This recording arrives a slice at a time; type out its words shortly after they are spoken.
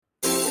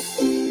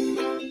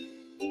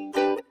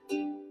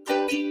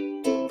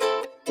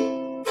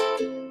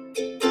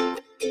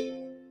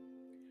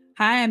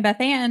Hi, I'm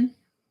Beth Ann.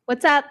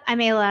 What's up? I'm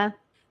Ayla.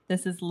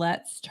 This is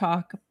Let's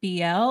Talk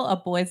BL,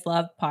 a boys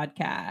love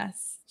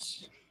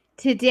podcast.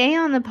 Today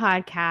on the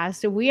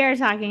podcast, we are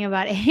talking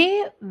about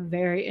a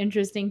very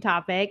interesting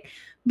topic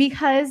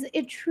because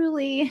it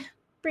truly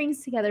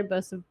brings together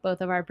both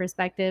of our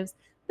perspectives,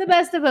 the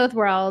best of both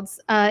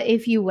worlds,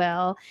 if you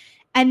will.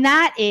 And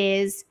that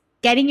is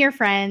getting your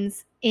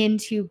friends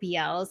into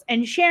BLs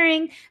and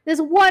sharing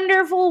this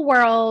wonderful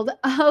world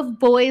of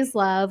boys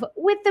love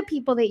with the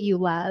people that you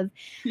love.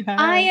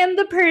 I am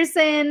the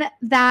person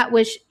that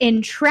was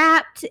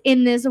entrapped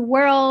in this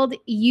world.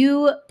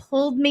 You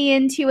pulled me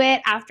into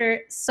it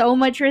after so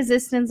much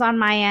resistance on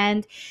my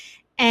end.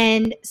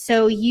 And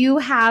so you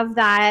have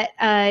that.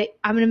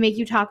 I'm going to make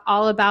you talk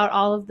all about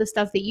all of the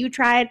stuff that you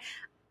tried.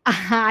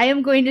 I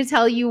am going to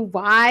tell you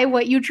why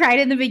what you tried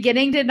in the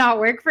beginning did not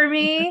work for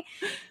me.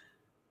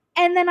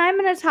 And then I'm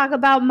going to talk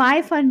about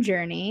my fun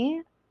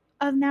journey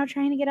of now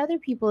trying to get other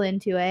people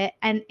into it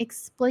and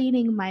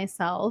explaining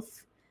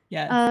myself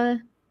Yes.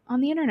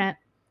 on the internet.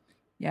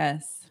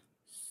 Yes.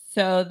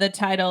 So the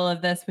title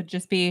of this would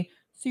just be,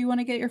 So You Want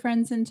to Get Your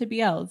Friends into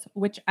BLs,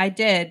 which I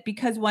did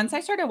because once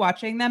I started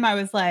watching them, I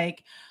was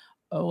like,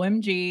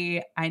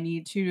 OMG, I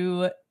need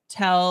to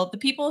tell the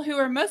people who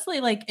are mostly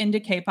like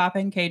into K-pop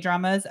and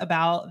K-dramas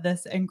about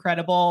this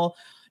incredible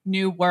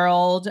new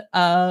world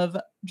of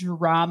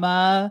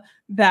drama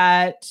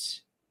that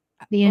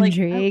The like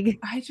intrigue.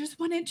 I just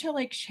wanted to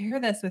like share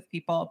this with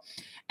people.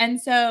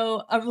 And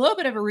so a little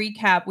bit of a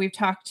recap. We've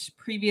talked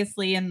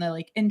previously in the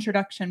like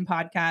introduction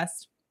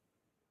podcast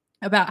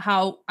about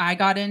how I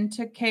got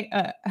into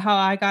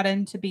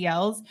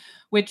BLs,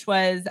 which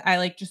was I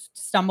like just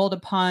stumbled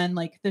upon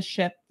like the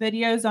ship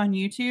videos on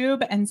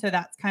YouTube, and so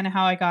that's kind of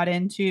how I got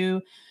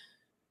into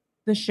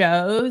the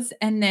shows.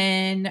 And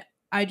then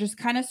I just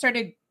kind of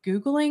started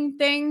Googling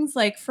things.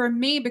 Like for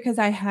me, because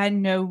I had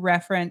no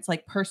reference,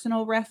 like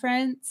personal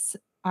reference,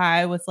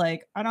 I was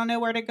like, I don't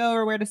know where to go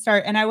or where to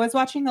start. And I was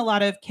watching a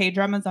lot of K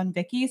dramas on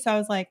Viki. So I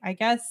was like, I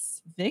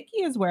guess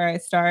Viki is where I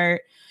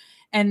start.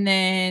 And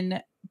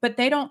then, but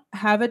they don't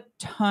have a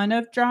ton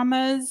of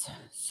dramas.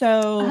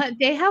 So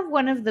They have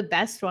one of the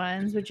best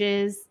ones, which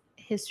is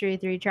History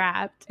 3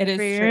 Trapped. it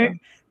is true.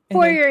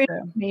 For your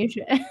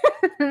information.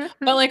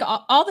 But like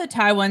all the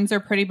Thai ones are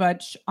pretty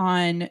much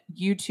on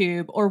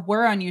YouTube or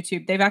were on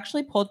YouTube. They've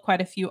actually pulled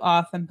quite a few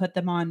off and put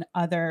them on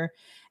other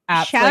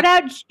apps.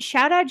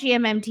 Shout out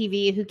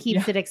GMMTV who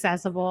keeps it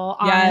accessible,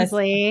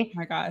 honestly. Yes. Oh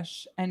my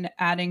gosh. And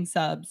adding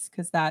subs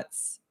because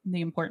that's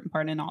the important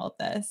part in all of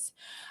this.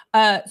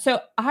 So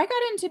I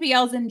got into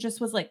BLs and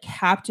just was like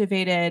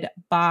captivated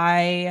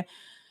by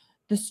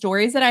the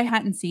stories that I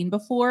hadn't seen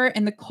before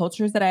and the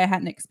cultures that I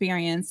hadn't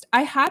experienced.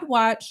 I had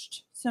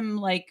watched some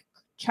like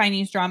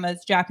Chinese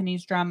dramas,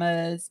 Japanese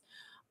dramas,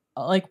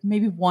 like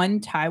maybe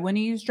one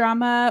Taiwanese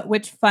drama,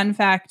 which fun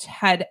fact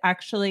had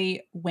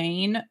actually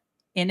Wayne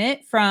in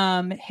it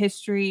from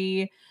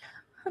History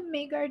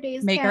Make Our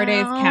Days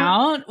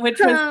Count, which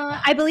was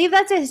I believe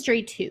that's a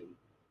History 2.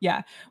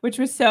 Yeah, which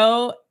was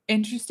so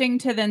interesting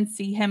to then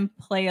see him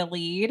play a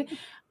lead.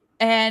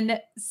 And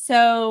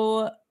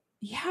so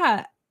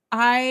yeah,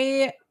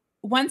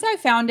 once I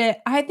found it,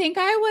 I think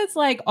I was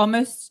like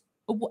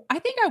I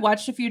think I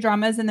watched a few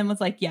dramas and then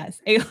was like,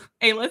 yes,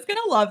 Ayla's gonna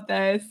love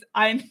this.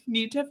 I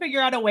need to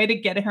figure out a way to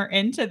get her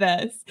into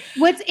this.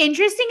 What's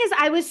interesting is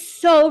I was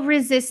so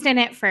resistant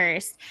at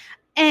first.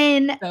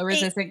 And so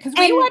resistant because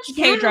we watched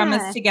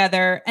K-dramas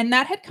together and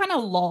that had kind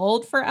of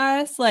lulled for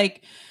us.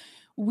 Like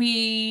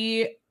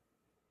we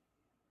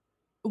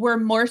were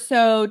more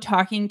so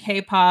talking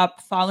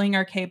K-pop, following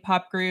our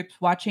K-pop groups,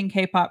 watching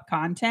K-pop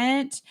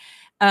content.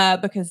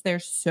 Because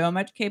there's so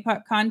much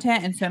K-pop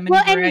content and so many.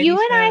 Well, and you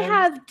and I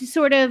have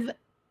sort of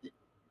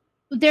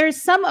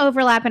there's some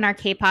overlap in our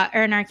K-pop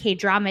or in our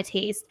K-drama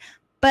taste,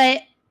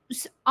 but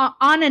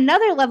on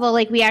another level,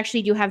 like we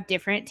actually do have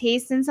different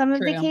tastes in some of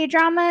the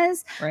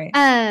K-dramas, right?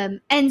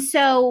 And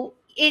so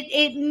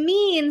it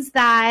means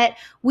that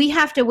we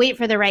have to wait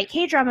for the right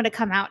K-drama to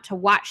come out to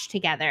watch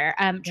together,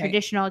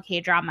 traditional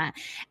K-drama.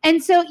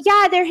 And so,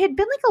 yeah, there had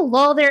been like a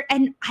lull there.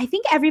 And I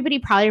think everybody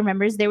probably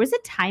remembers there was a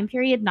time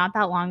period not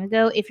that long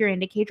ago, if you're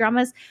into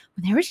K-dramas,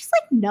 when there was just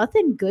like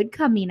nothing good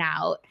coming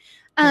out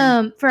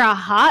for a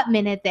hot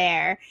minute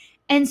there.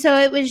 And so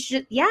it was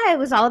just, it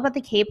was all about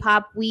the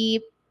K-pop.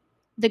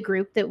 The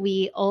group that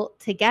we ult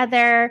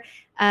together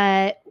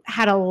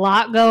had a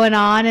lot going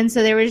on, and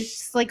so there was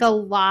just like a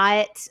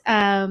lot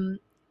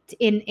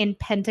in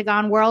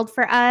Pentagon world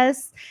for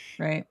us,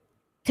 right,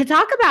 to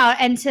talk about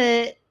and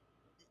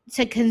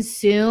to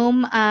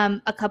consume.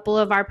 A couple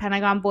of our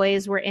Pentagon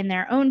boys were in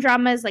their own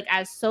dramas, like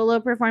as solo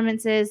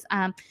performances.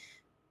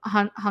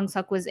 Hong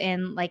Suk was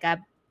in like a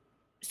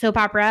soap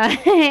opera,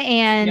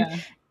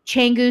 and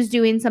Changu's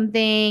doing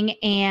something,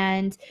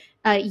 and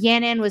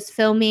Yanan was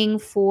filming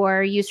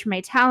for Use For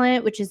My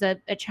Talent, which is a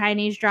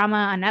Chinese drama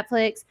on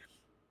Netflix.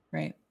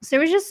 Right. So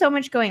there was just so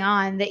much going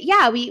on that,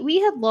 we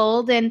had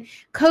lulled, and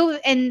COVID,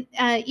 and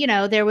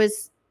there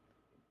was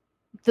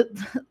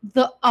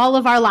the all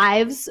of our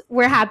lives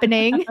were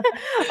happening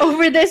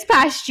over this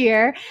past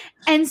year.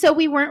 And so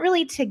we weren't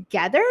really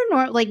together,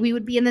 nor like we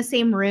would be in the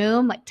same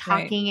room, like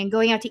talking and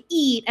going out to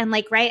eat and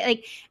like, right.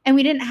 Like, and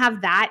we didn't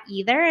have that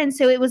either. And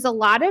so it was a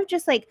lot of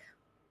just like,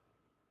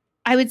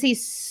 I would say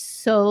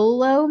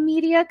solo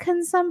media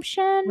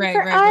consumption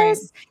for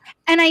us.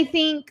 And I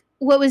think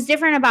what was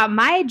different about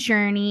my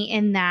journey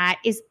in that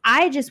is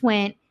I just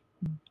went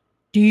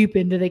deep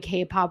into the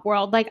K-pop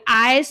world. Like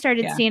I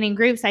started standing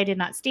groups I did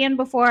not stand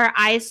before.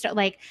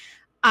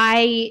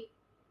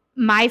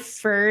 My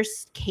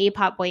first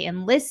K-pop boy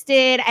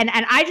enlisted, and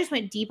I just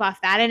went deep off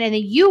that. And then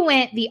you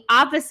went the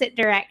opposite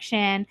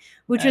direction,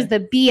 which was the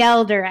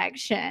BL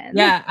direction.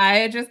 Yeah,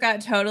 I just got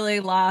totally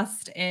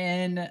lost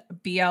in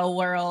BL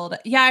world.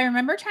 Yeah, I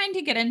remember trying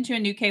to get into a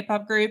new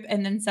K-pop group,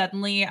 and then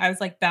suddenly I was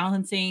like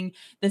balancing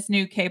this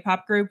new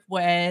K-pop group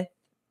with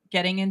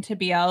getting into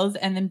BLs,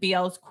 and then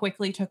BLs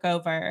quickly took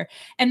over.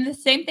 And the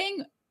same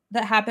thing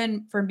that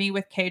happened for me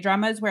with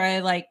K-dramas, where I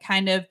like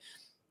kind of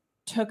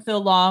took the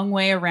long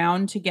way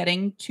around to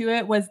getting to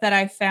it, was that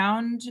I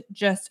found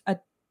just a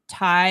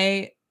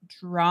Thai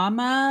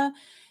drama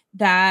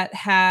that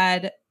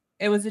had,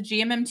 it was a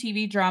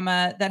GMMTV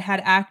drama that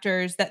had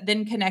actors that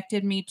then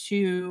connected me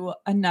to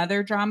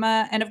another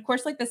drama. And of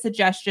course, like the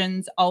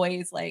suggestions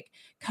always like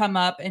come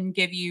up and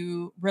give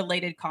you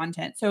related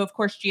content. So of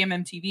course,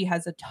 GMMTV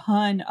has a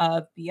ton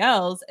of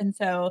BLs. And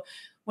so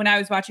when I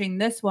was watching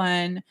this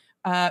one,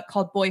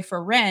 called Boy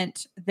for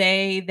Rent,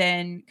 they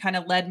then kind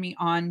of led me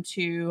on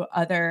to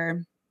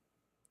other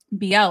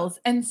BLs.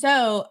 And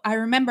so I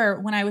remember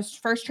when I was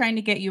first trying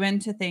to get you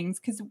into things,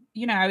 because,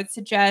 you know, I would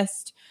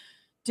suggest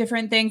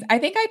different things. I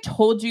think I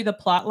told you the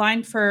plot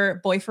line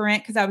for Boy for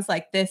Rent because I was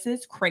like, this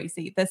is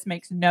crazy. This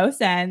makes no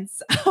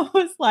sense. I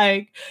was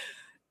like,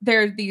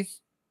 there's these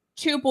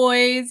two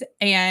boys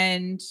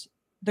and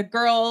the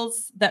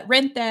girls that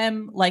rent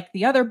them like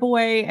the other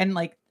boy, and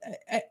like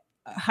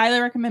highly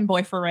recommend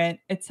Boy for Rent.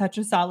 It's such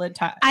a solid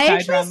I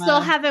actually drama.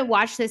 still haven't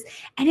watched this.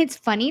 And it's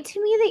funny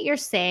to me that you're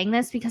saying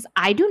this because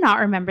I do not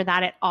remember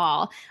that at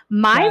all.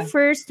 My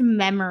first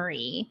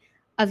memory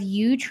of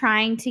you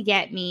trying to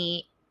get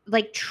me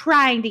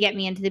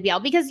into the BL,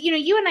 because, you know,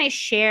 you and I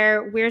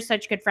we're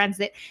such good friends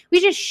that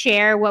we just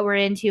share what we're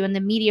into and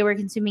the media we're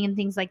consuming and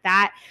things like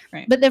that.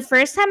 Right. But the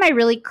first time I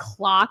really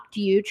clocked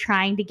you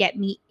trying to get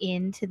me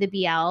into the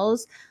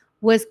BLs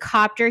was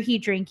Copter, He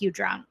Drink You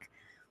Drunk.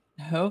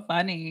 So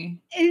funny.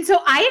 And so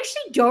I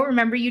actually don't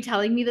remember you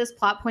telling me this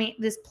plot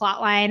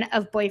line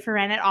of Boy for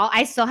Rent at all.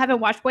 I still haven't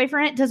watched Boy for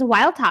Rent. Does a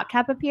Wild Top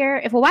Tap appear?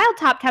 If a Wild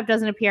Top Tap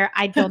doesn't appear,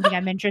 I don't think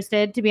I'm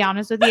interested, to be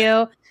honest with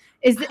you.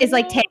 Is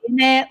like taking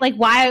it? Like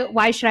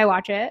why should I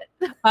watch it?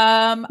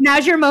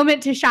 Now's your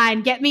moment to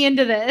shine. Get me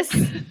into this.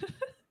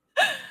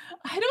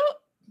 I don't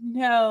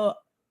know.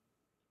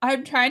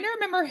 I'm trying to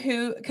remember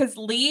who, because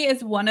Lee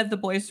is one of the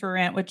Boys for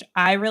Rent, which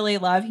I really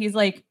love. He's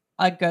like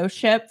a ghost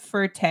ship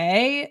for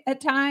Tay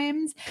at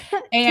times.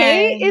 And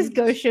Tay is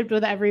ghost shipped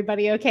with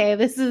everybody. Okay,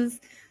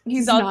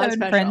 he's also in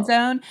friend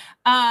zone.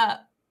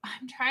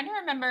 I'm trying to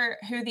remember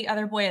who the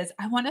other boy is.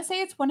 I want to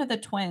say it's one of the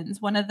twins.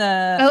 One of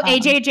the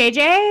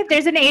AJJJ.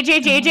 There's an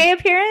AJJJ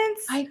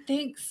appearance. I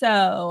think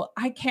so.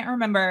 I can't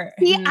remember.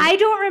 See, I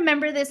don't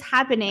remember this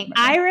happening.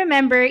 I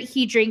remember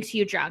He Drinks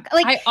You Drunk.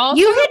 Like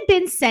you had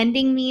been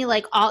sending me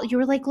like all. You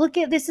were like, look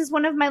at this is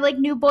one of my like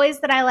new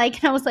boys that I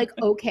like, and I was like,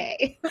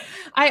 okay.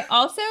 I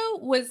also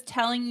was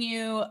telling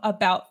you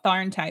about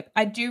Tharn Type.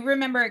 I do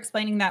remember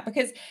explaining that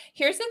because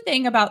here's the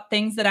thing about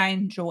things that I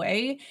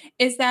enjoy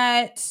is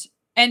that.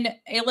 And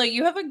Ayla,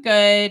 you have a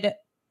good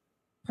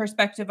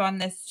perspective on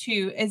this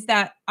too, is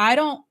that I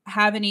don't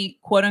have any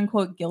quote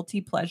unquote guilty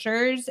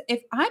pleasures.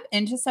 If I'm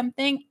into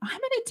something, I'm going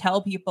to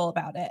tell people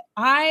about it.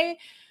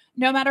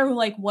 No matter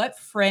like what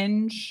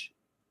fringe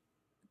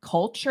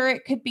culture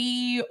it could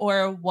be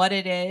or what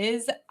it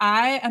is,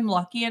 I am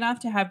lucky enough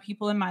to have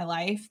people in my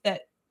life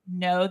that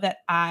know that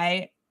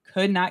I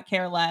could not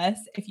care less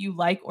if you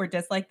like or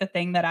dislike the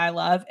thing that I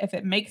love. If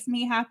it makes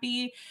me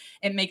happy,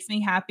 it makes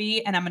me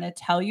happy. And I'm going to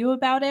tell you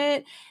about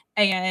it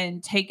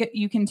and take it.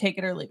 You can take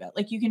it or leave it.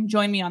 Like you can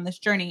join me on this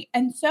journey.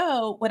 And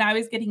so when I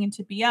was getting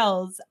into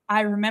BLs,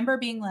 I remember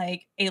being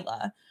like,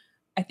 Ayla,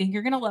 I think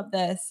you're going to love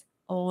this.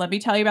 Let me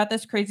tell you about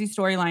this crazy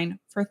storyline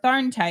for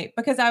Tharn Type,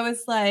 because I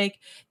was like,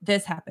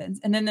 this happens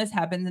and then this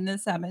happens and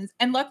this happens.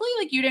 And luckily,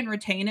 like you didn't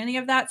retain any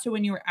of that. So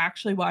when you were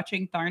actually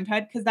watching Tharn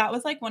Type, because that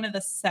was like one of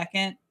the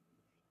second.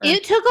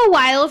 It took a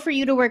while for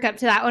you to work up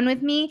to that one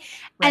with me.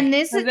 Right. And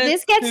this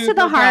gets to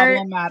the heart.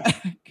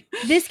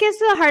 This gets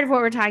to the heart of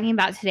what we're talking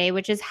about today,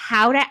 which is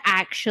how to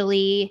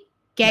actually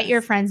get your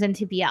friends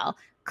into BL.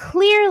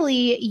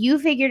 Clearly, you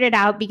figured it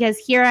out because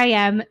here I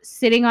am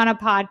sitting on a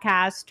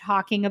podcast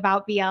talking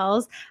about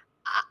BLs.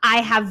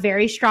 I have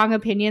very strong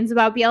opinions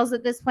about BLs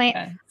at this point.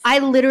 Yes. I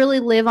literally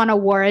live on a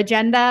war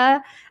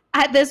agenda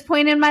at this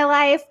point in my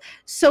life.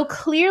 So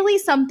clearly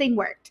something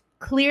worked.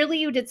 Clearly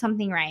you did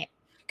something right.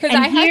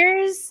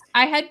 Because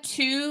I had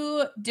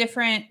 2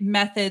 different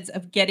methods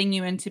of getting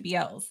you into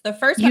BLs. The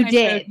first one I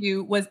showed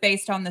you was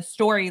based on the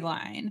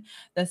storyline.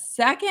 The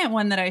second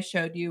one that I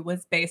showed you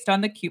was based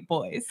on the cute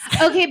boys.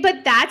 Okay,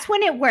 but that's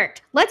when it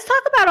worked. Let's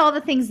talk about all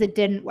the things that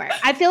didn't work.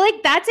 I feel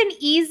like that's an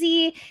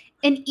easy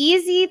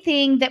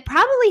thing that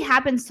probably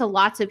happens to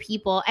lots of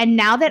people. And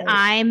now that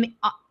I'm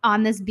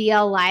on this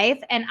BL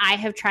life and I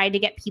have tried to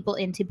get people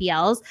into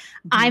BLs,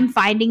 I'm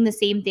finding the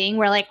same thing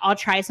where like I'll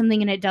try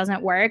something and it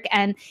doesn't work.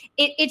 And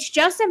it's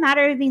just a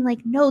matter of being like,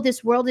 no,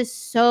 this world is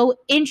so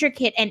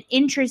intricate and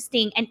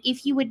interesting. And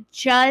if you would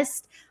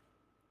just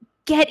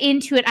get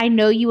into it, I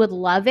know you would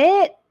love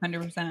it.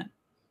 100%.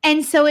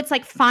 And so it's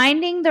like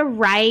finding the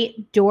right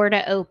door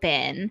to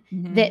open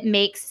that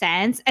makes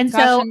sense. And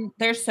and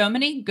there's so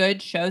many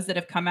good shows that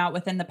have come out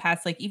within the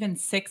past, like even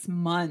 6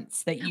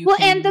 months that you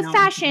and the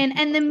fashion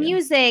and the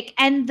music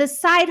and the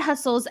side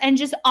hustles and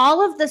just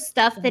all of the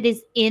stuff that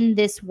is in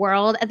this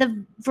world,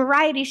 the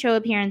variety show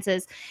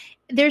appearances.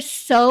 There's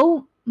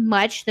so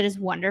much that is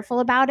wonderful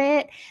about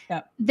it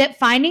that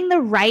finding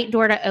the right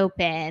door to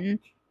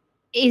open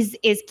is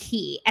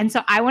key. And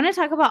so I want to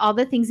talk about all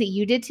the things that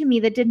you did to me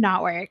that did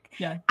not work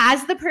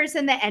as the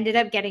person that ended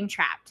up getting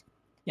trapped.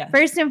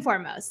 First and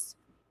foremost,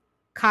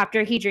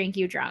 Copter, he drank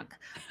you drunk,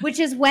 which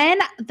is when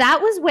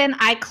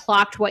I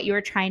clocked what you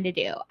were trying to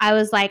do. I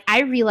was like, I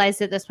realized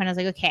at this point, I was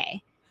like,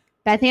 okay,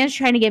 Beth Ann's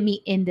trying to get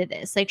me into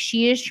this. Like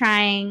she is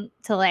trying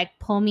to like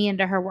pull me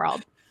into her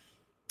world.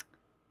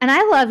 And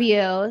I love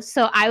you.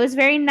 So I was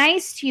very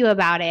nice to you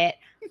about it.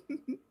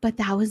 But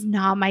that was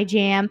not my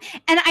jam.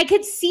 And I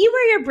could see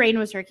where your brain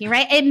was working,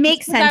 right? It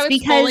makes sense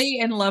because I was fully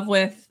in love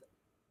with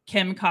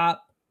Kim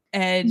Cop.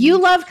 And you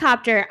love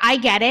Copter. I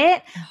get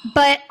it.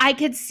 But I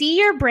could see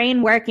your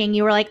brain working.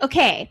 You were like,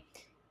 okay,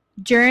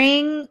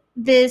 during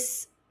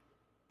this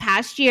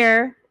past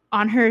year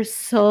on her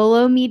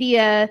solo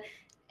media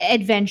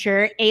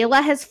adventure,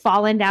 Ayla has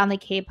fallen down the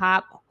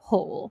K-pop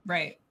hole.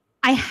 Right.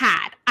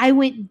 I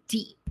went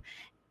deep.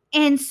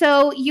 And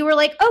so you were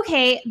like,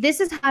 okay,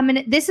 I'm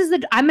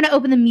gonna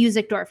open the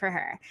music door for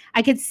her.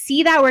 I could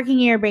see that working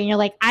in your brain. You're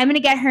like, I'm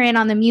gonna get her in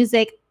on the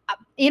music.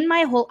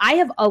 I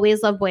have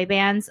always loved boy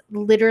bands,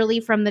 literally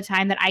from the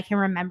time that I can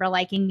remember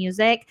liking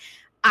music.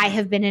 I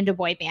have been into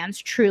boy bands,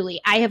 truly.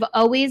 I have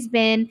always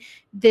been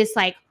this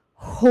like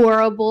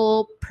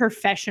horrible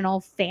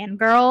professional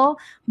fangirl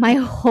my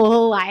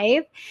whole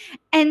life.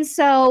 And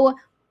so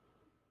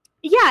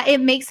yeah, it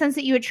makes sense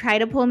that you would try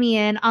to pull me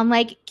in on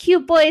like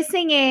cute boys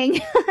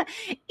singing.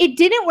 It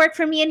didn't work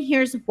for me, and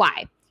here's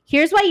why.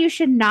 Here's why you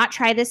should not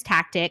try this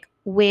tactic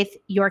with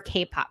your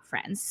K-pop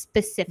friends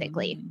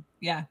specifically.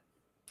 Yeah.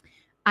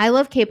 I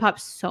love K-pop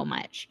so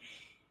much.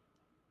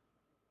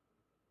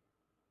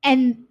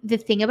 And the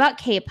thing about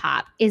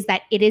K-pop is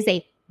that it is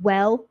a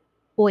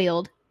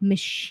well-oiled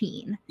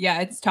machine.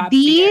 Yeah, it's top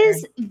tier.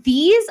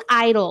 These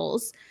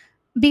idols,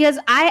 because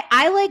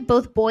I like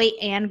both boy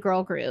and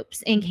girl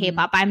groups in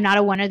K-pop. I'm not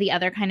a one or the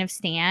other kind of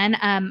stan.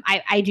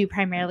 I do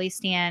primarily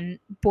stan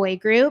boy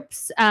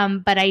groups,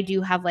 but I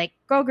do have like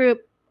girl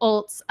group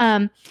ults.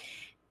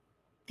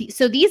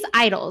 So these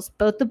idols,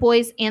 both the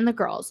boys and the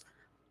girls,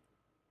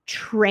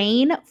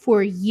 train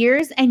for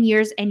years and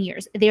years and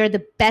years. They are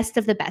the best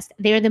of the best.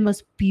 They are the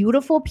most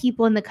beautiful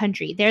people in the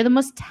country. They're the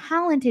most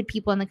talented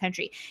people in the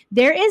country.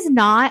 There is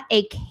not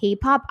a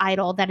K-pop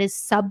idol that is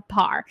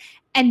subpar.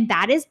 And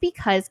that is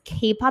because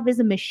K-pop is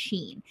a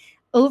machine.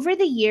 Over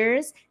the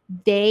years,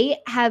 they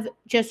have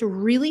just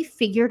really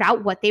figured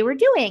out what they were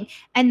doing.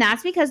 And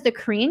that's because the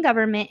Korean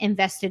government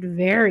invested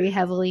very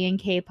heavily in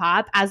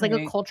K-pop as like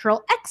a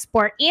cultural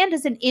export and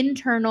as an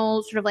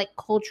internal sort of like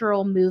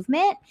cultural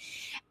movement.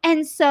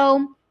 And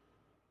so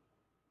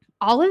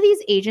all of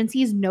these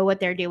agencies know what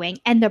they're doing,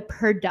 and the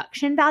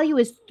production value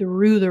is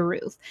through the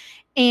roof.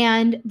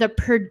 And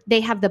they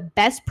have the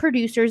best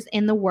producers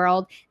in the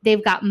world.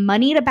 They've got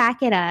money to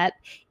back it up.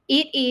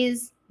 It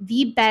is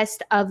the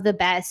best of the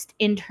best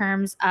in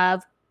terms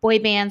of boy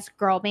bands,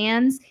 girl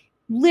bands,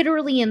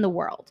 literally in the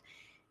world.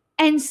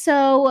 And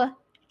so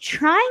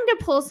trying to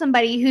pull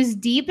somebody who's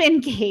deep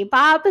in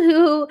K-pop,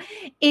 who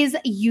is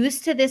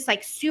used to this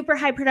like super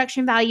high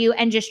production value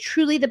and just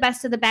truly the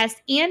best of the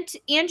best, and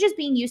just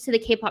being used to the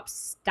K-pop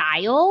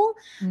style,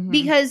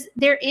 because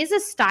there is a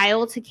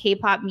style to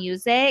K-pop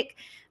music.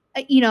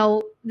 You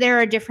know, there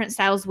are different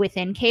styles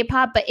within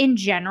K-pop, but in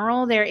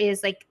general, there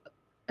is like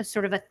a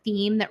sort of a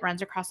theme that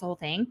runs across the whole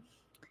thing.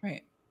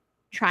 Right.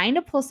 Trying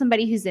to pull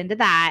somebody who's into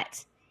that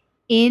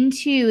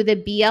into the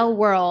BL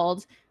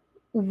world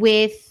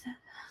with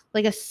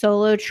like a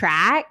solo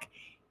track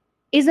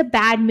is a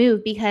bad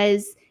move,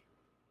 because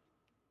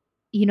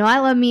you know I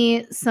love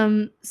me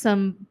some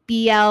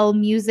BL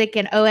music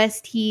and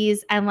OSTs,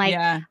 and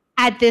like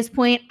at this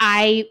point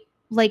I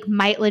like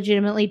might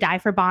legitimately die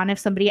for Bon if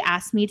somebody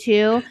asked me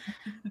to.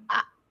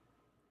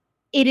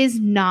 It is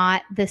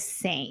not the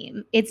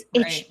same. It's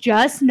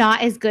just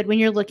not as good when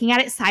you're looking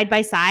at it side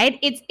by side.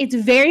 It's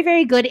very,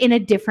 very good in a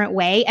different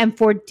way and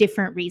for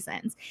different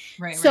reasons.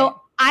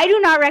 So I do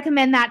not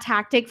recommend that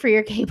tactic for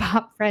your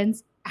K-pop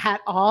friends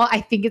at all.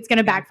 I think it's going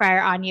to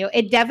backfire on you.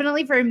 It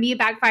definitely, for me,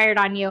 backfired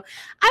on you.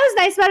 I was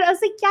nice about it. I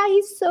was like, yeah,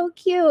 he's so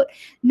cute.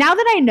 Now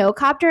that I know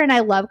Copter and I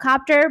love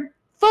Copter,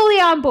 fully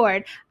on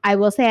board. I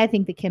will say I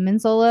think the Kimmin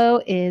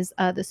solo is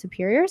the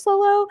superior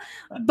solo.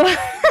 But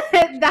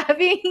that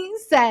being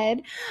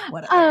said,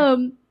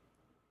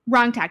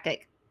 wrong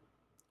tactic.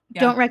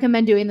 Yeah. Don't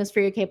recommend doing this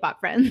for your K-pop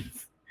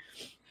friends.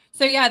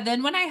 So yeah,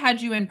 then when I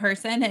had you in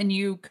person and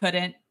you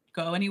couldn't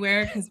go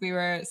anywhere because we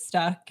were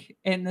stuck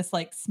in this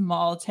like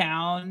small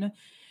town,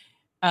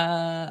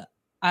 I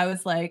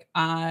was like,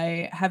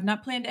 I have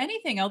not planned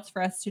anything else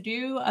for us to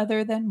do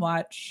other than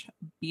watch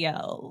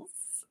BLs.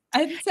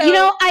 And so, you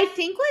know, I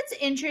think what's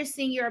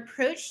interesting, your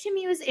approach to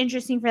me was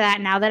interesting for that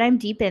now that I'm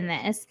deep in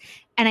this.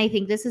 And I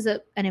think this is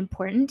an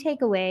important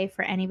takeaway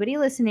for anybody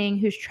listening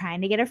who's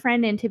trying to get a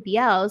friend into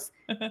BLs.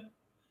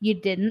 You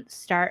didn't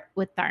start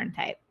with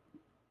Tharntype.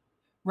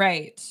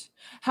 Right.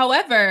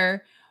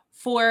 However,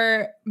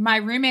 for my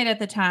roommate at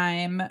the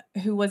time,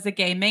 who was a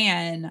gay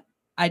man,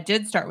 I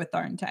did start with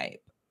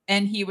Tharntype,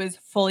 and he was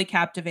fully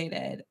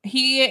captivated.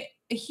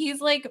 He's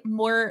like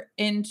more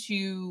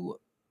into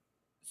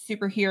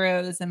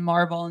superheroes and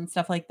Marvel and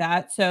stuff like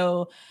that.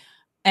 So,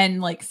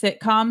 and like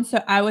sitcoms.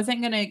 So I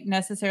wasn't going to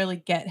necessarily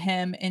get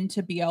him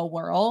into BL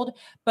world,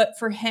 but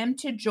for him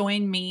to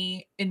join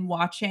me in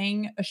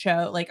watching a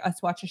show, like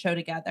us watch a show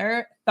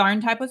together,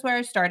 Tharntype was where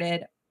I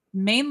started,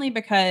 mainly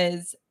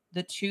because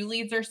the two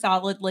leads are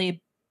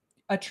solidly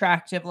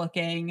attractive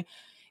looking.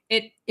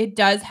 It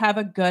does have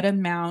a good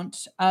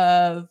amount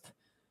of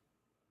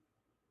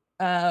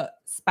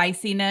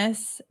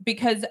spiciness,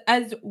 because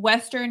as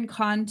Western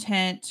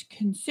content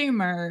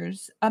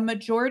consumers, a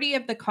majority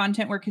of the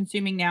content we're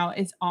consuming now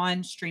is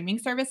on streaming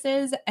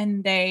services,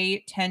 and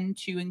they tend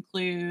to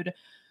include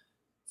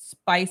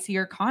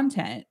spicier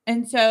content.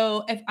 And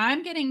so if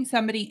I'm getting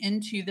somebody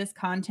into this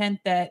content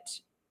that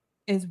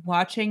is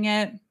watching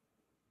it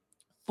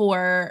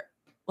for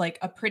like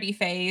a pretty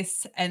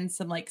face and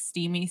some like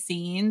steamy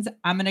scenes,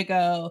 I'm going to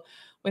go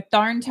with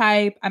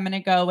Tharntype. I'm going to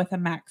go with a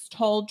Max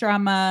Toll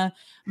drama.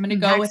 I'm going to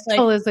go with Max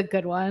Toll is a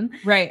good one.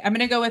 Right. I'm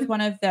going to go with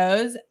one of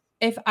those.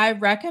 If I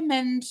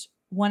recommend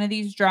one of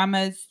these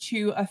dramas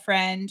to a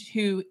friend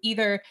who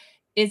either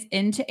is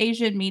into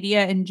Asian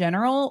media in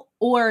general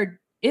or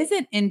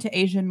isn't into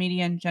Asian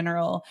media in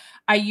general,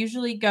 I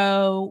usually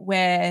go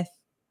with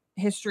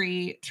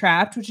History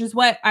Trapped, which is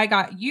what I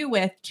got you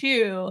with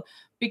too,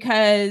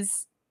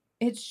 because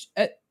it's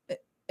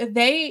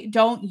they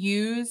don't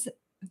use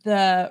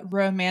the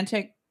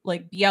romantic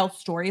like BL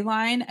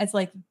storyline as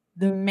like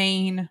the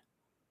main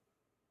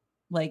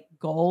like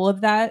goal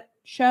of that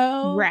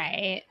show.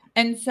 Right.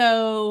 And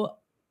so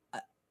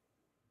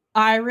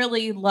I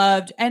really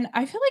loved, and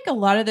I feel like a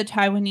lot of the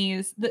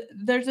Taiwanese,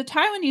 there's a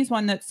Taiwanese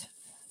one that's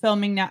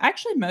filming now.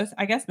 Actually, most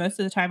of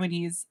the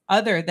Taiwanese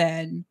other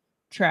than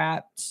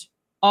Trapped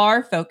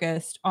are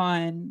focused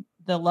on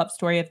the love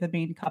story of the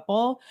main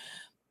couple,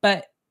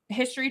 but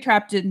History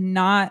Trapped did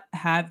not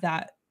have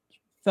that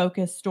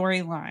focused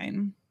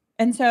storyline.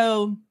 And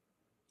so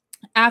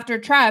after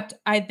Trapped,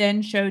 I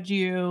then showed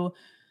you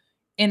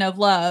In of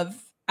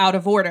Love out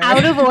of order.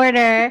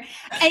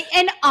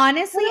 And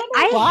honestly,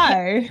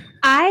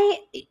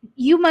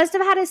 you must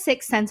have had a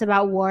sixth sense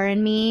about War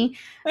and Me.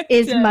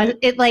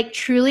 It like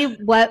truly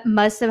what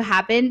must have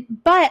happened.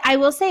 But I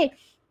will say,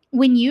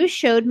 when you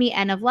showed me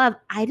End of Love,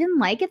 I didn't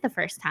like it the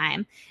first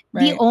time.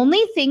 Right. The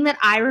only thing that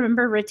I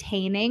remember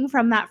retaining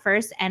from that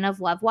first End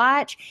of Love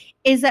watch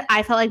is that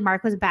I felt like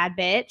Mark was a bad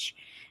bitch.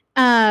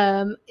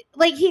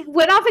 Like he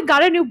went off and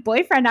got a new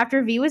boyfriend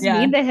after V was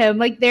mean to him.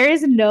 Like there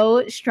is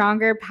no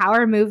stronger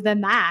power move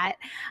than that.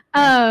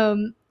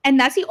 And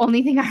that's the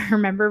only thing I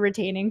remember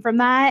retaining from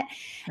that.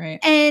 Right.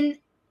 And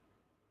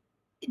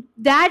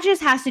that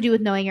just has to do with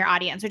knowing your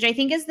audience, which I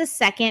think is the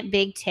second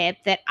big tip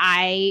that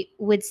I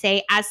would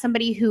say as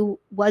somebody who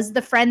was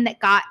the friend that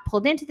got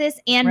pulled into this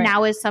and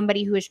now is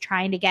somebody who is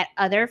trying to get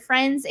other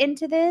friends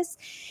into this,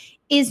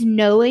 is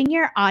knowing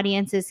your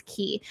audience is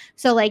key.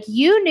 So like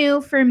you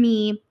knew for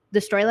me, the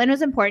storyline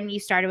was important. You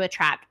started with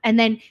Trapped. And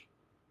then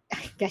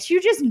I guess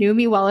you just knew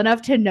me well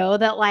enough to know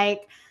that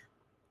like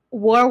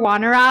War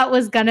Wanarat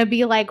was going to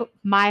be like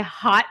my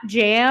hot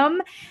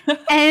jam.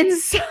 And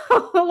so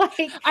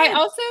like I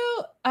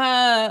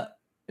also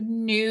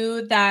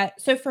knew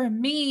that. So for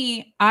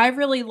me, I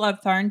really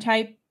love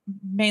Tharntype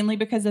mainly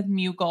because of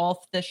Mew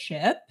Golf, the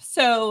ship.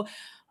 So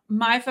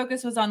my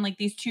focus was on like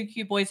these two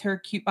cute boys who are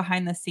cute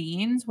behind the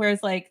scenes,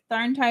 whereas like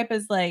Tharntype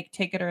is like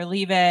take it or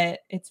leave it.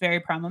 It's very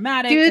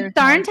problematic. Dude,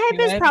 Tharntype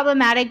is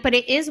problematic, but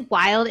it is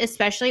wild,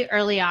 especially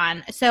early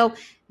on. So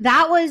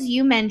that was,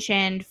 you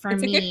mentioned for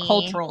me. It's a good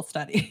cultural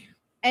study.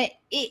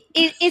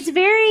 It's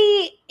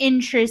very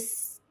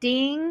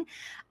interesting.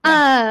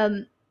 Yeah.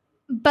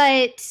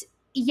 But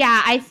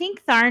yeah, I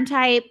think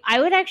Tharntype, I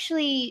would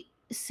actually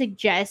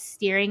suggest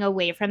steering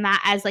away from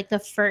that as like the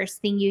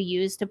first thing you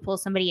use to pull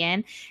somebody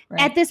in. Right.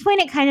 At this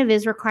point, it kind of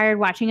is required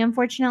watching,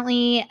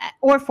 unfortunately,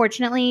 or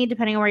fortunately,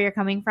 depending on where you're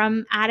coming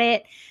from at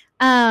it.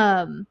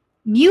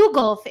 Mew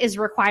golf is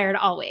required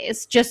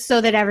always, just so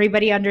that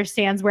everybody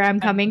understands where I'm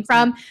coming 100%.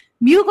 from.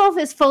 Mew golf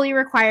is fully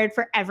required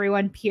for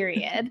everyone,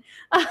 period.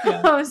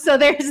 Yeah. So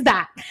there's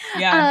that.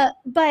 Yeah.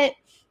 But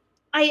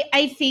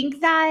I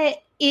think that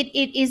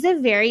it is a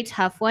very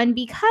tough one,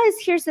 because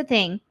here's the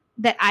thing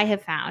that I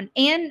have found.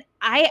 And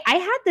I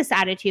had this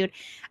attitude.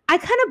 I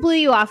kind of blew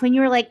you off when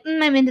you were like,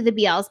 I'm into the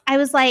BLs. I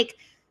was like,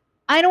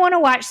 I don't want to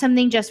watch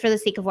something just for the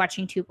sake of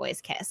watching two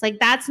boys kiss. Like,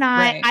 that's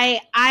not,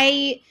 Right.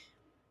 I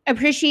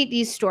appreciate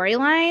these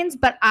storylines,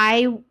 but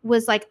I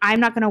was like, I'm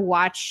not going to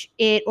watch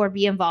it or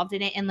be involved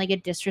in it in like a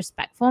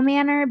disrespectful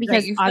manner, Right.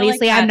 because You feel like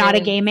obviously I'm that not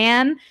a is, gay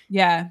man.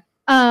 yeah.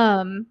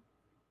 And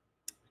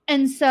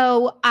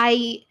so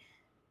I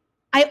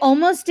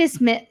almost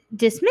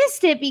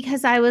dismissed it,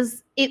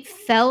 because it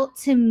felt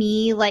to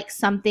me like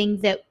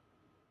something that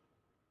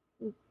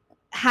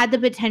had the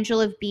potential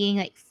of being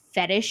like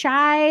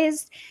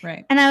fetishized.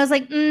 Right. And I was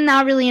like,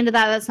 not really into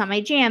that. That's not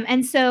my jam.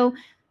 And so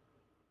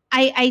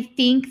I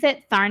think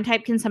that Tharn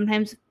type can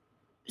sometimes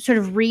sort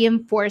of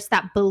reinforce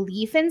that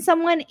belief in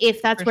someone,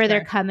 if that's For where they're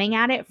sure. coming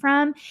at it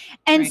from.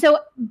 And Right. so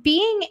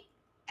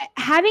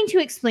having to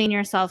explain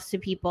yourself to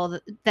people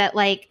that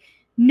like,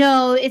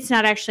 no, it's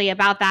not actually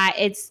about that.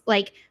 It's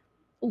like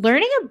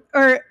learning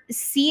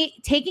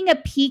taking a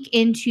peek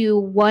into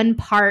one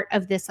part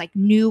of this like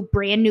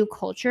brand new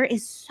culture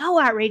is so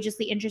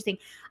outrageously interesting.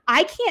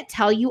 I can't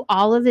tell you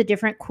all of the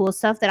different cool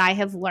stuff that I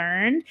have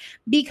learned,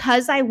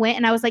 because I went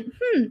and I was like,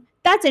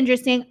 that's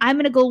interesting. I'm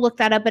going to go look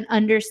that up and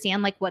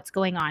understand like what's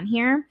going on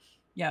here.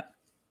 Yep.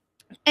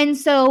 And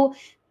so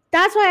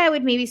that's why I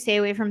would maybe stay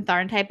away from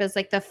Tharn type as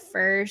like the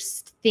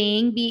first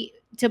thing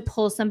to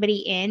pull somebody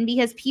in,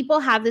 because people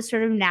have this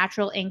sort of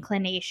natural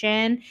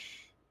inclination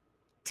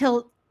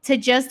to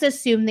just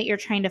assume that you're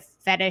trying to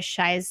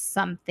fetishize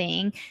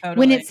something when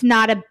Totally. it's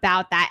not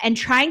about that. And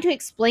trying to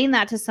explain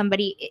that to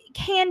somebody, it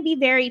can be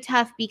very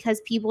tough, because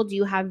people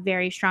do have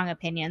very strong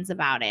opinions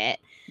about it.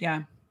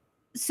 Yeah.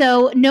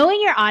 So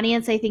knowing your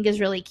audience, I think,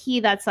 is really key.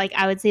 That's like,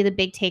 I would say, the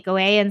big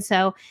takeaway. And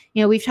so,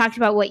 we've talked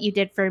about what you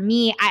did for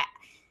me.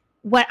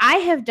 What I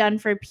have done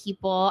for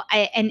people,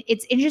 and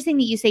it's interesting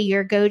that you say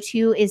your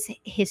go-to is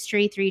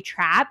History 3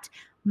 Trapped.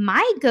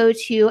 My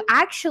go-to,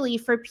 actually,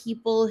 for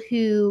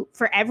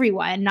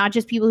everyone, not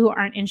just people who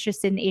aren't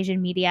interested in Asian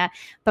media,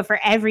 but for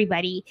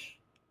everybody,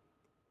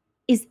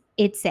 is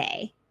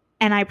Itzy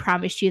and I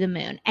Promised You the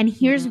Moon. And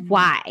here's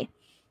why.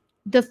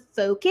 The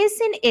focus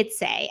in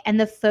Itzy and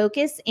the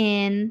focus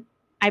in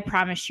I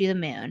Promised You the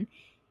Moon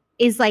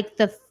is like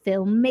the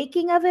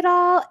filmmaking of it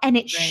all, and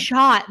it's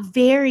shot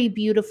very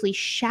beautifully.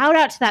 Shout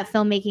out to that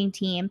filmmaking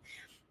team,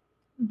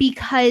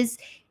 because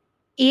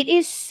it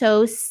is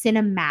so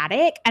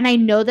cinematic, and I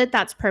know that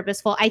that's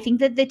purposeful. I think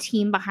that the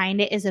team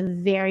behind it is a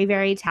very,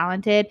 very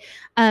talented.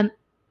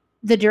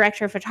 The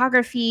director of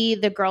photography,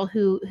 the girl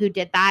who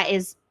did that,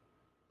 is,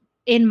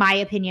 in my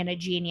opinion, a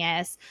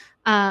genius.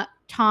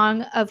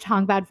 Tong of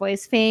Tong Bad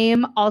Voice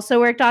fame also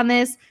worked on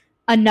this.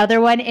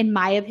 Another one, in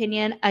my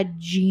opinion, a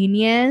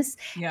genius.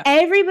 Yeah.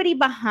 Everybody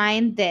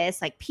behind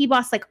this, like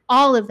P-Boss, like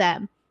all of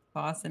them,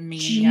 Boss and me.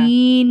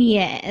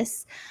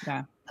 genius.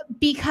 Yeah.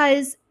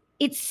 Because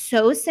it's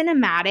so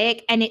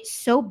cinematic and it's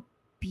so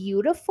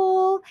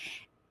beautiful,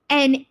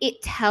 and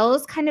it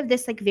tells kind of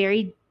this like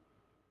very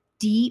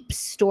deep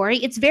story.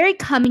 It's very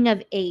coming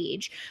of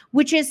age,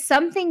 which is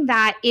something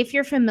that, if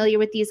you're familiar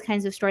with these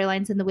kinds of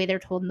storylines and the way they're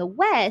told in the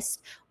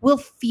West, will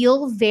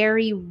feel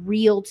very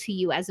real to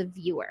you as a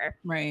viewer.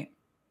 Right.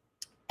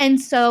 And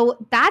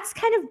so that's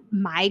kind of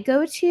my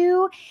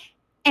go-to.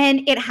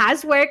 And it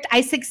has worked.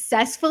 I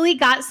successfully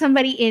got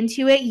somebody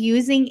into it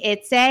using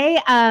Itzy.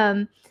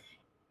 And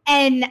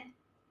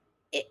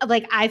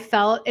I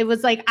felt it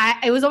was like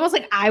it was almost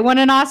like I won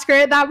an Oscar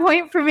at that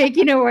point for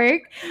making it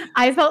work.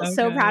 I felt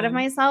so proud of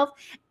myself.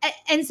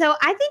 And so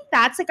I think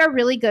that's like a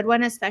really good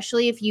one,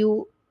 especially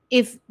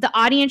if the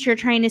audience you're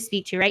trying to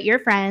speak to, right, your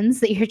friends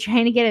that you're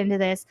trying to get into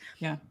this,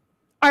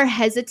 are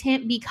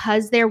hesitant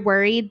because they're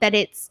worried that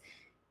it's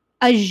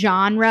a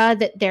genre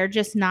that they're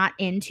just not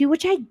into,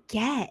 which I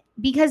get,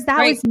 because that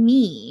was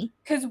me.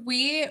 Because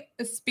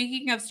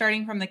speaking of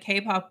starting from the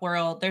K-pop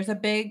world, there's a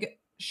big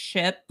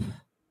ship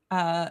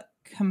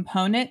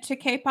component to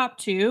K-pop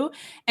too,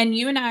 and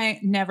you and I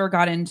never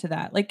got into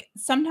that. Like,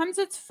 sometimes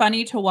it's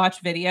funny to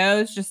watch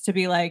videos just to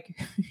be like,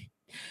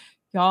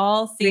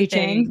 y'all see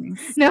things.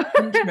 No.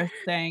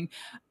 Interesting.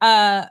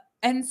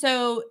 And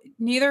so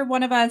neither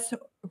one of us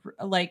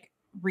like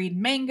read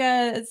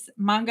mangas.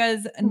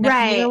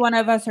 Neither one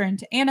of us are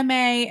into anime,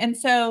 and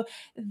so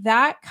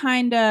that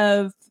kind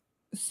of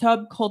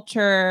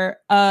subculture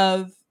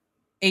of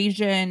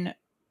Asian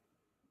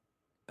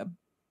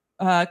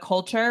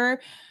culture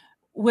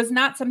was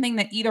not something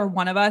that either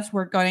one of us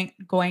were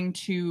going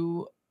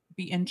to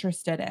be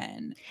interested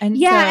in.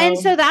 And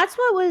so that's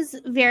what was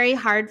very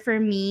hard for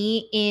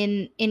me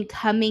in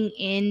coming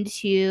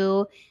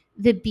into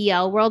the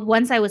BL world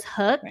once I was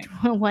hooked,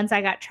 Right. once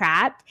I got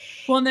trapped.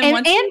 Well, and then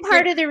And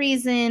part of the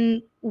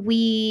reason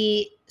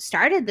we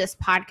started this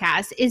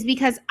podcast is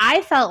because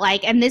I felt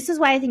like, and this is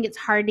why I think it's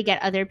hard to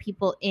get other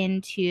people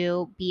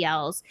into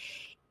BLs,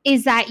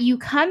 is that you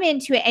come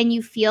into it and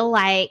you feel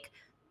like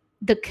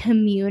the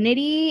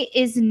community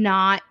is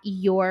not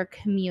your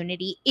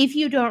community. If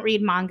you don't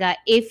read manga,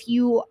 if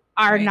you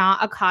are Right.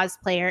 not a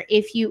cosplayer,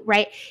 if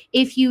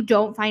you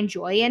don't find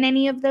joy in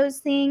any of those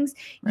things,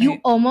 you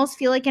Right. almost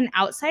feel like an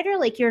outsider,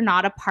 like you're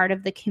not a part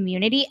of the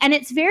community. And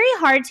it's very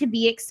hard to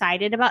be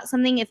excited about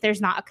something if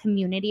there's not a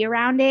community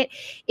around it,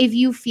 if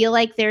you feel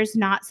like there's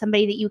not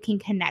somebody that you can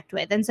connect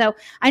with. And so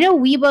I know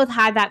we both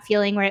had that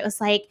feeling where it was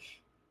like,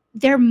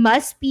 there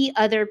must be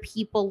other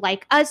people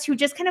like us who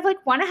just kind of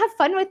like want to have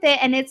fun with it,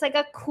 and it's like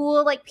a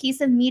cool like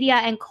piece of media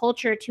and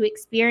culture to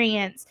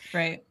experience,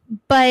 Right.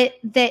 but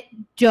that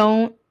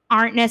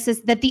aren't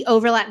necessary, that the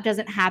overlap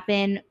doesn't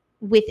happen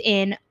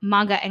within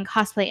manga and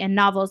cosplay and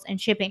novels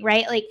and shipping,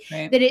 right? Like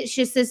Right. that it's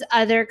just this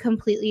other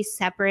completely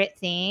separate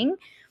thing.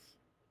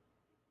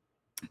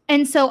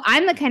 And so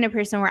I'm the kind of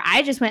person where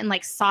I just went and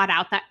like sought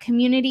out that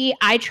community.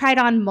 I tried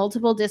on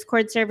multiple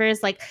Discord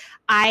servers. Like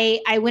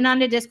I went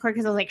onto Discord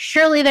because I was like,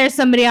 surely there's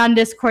somebody on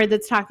Discord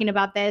that's talking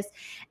about this.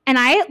 And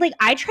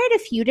I tried a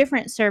few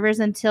different servers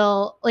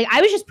until like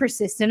I was just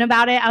persistent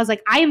about it. I was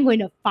like, I am going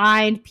to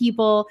find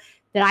people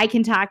that I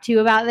can talk to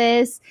about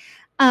this.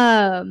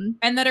 And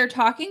that are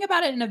talking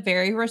about it in a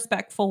very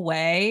respectful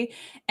way.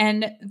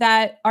 And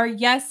that are,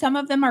 yes, some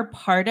of them are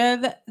part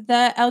of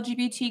the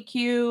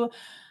LGBTQ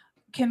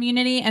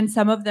community and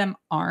some of them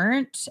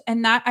aren't.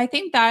 And that, I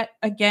think that,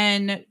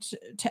 again,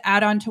 to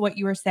add on to what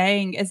you were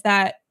saying, is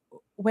that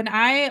when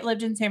I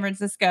lived in San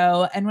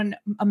Francisco and when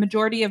a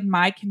majority of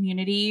my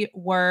community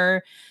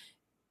were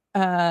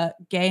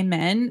gay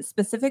men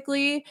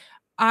specifically,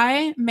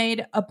 I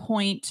made a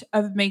point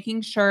of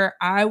making sure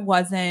I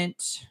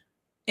wasn't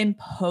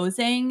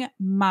imposing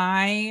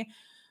my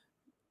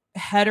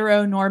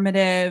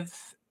heteronormative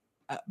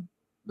uh,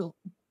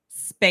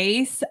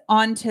 space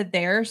onto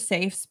their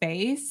safe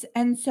space.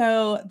 And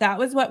so that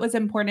was what was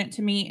important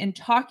to me in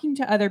talking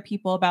to other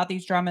people about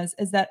these dramas,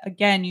 is that,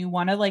 again, you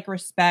want to like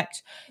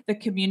respect the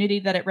community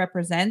that it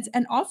represents,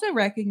 and also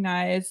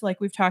recognize,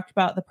 like we've talked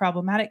about, the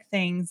problematic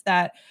things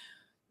that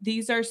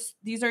these are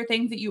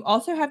things that you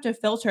also have to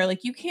filter.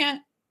 Like you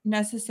can't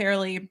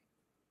necessarily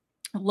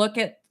look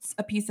at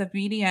a piece of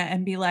media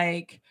and be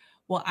like,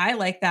 well, I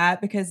like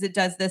that because it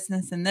does this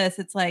and this.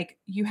 It's like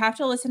you have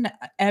to listen to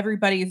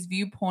everybody's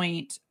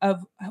viewpoint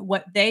of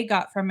what they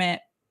got from it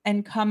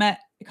and come at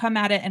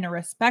it in a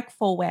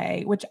respectful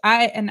way, which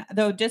and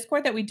the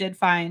Discord that we did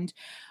find,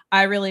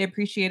 I really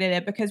appreciated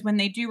it, because when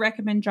they do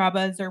recommend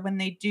dramas or when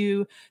they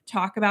do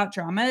talk about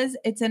dramas,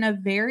 it's in a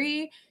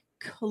very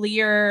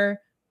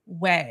clear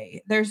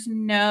way. There's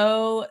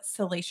no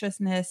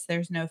salaciousness,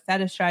 there's no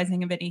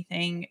fetishizing of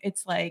anything.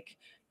 It's like,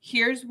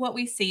 here's what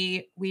we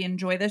see. We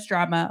enjoy this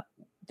drama.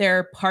 There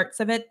are parts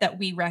of it that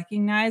we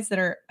recognize that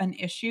are an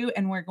issue,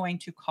 and we're going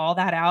to call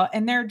that out.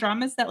 And there are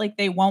dramas that like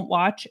they won't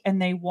watch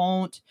and they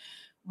won't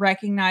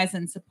recognize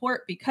and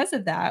support because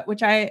of that,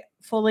 which I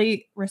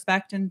fully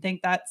respect and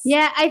think that's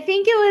Yeah, I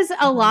think it was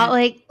a lot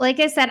important. like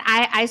I said,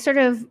 I sort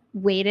of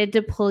waited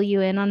to pull you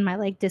in on my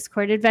like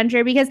Discord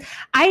adventure, because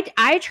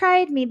I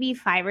tried maybe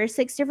 5 or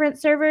 6 different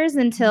servers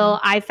until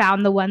I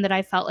found the one that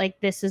I felt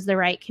like this is the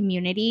right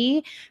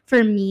community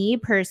for me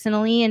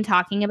personally in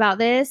talking about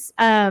this.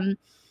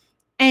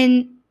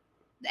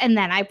 And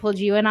then I pulled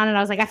you in on it. I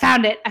was like, I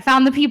found it. I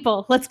found the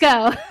people. Let's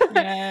go.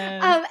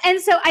 Yes.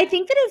 And so I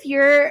think that if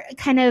you're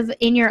kind of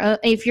in your own,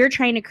 if you're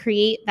trying to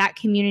create that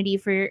community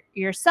for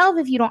yourself,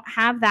 if you don't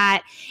have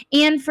that,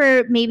 and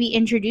for maybe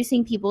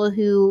introducing people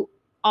who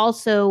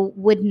also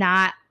would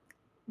not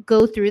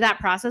go through that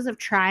process of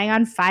trying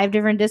on 5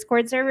 different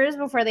Discord servers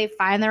before they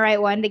find the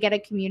right one to get a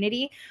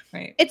community,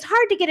 Right. it's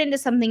hard to get into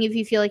something if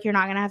you feel like you're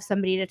not going to have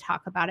somebody to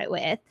talk about it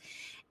with.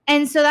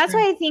 And so that's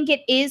why I think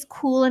it is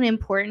cool and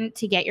important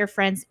to get your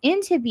friends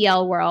into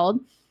BL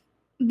world,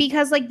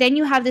 because like then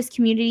you have this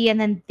community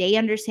and then they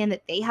understand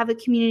that they have a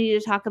community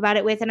to talk about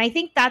it with. And I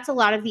think that's a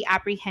lot of the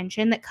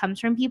apprehension that comes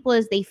from people,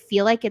 is they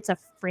feel like it's a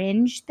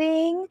fringe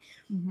thing.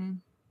 Mm-hmm.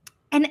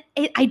 And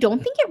I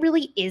don't think it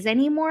really is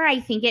anymore. I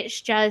think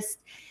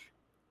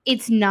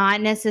it's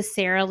not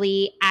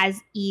necessarily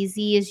as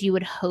easy as you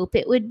would hope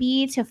it would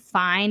be to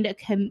find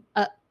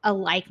a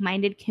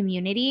like-minded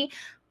community.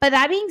 But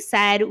that being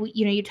said,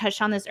 you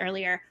touched on this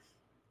earlier.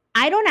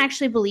 I don't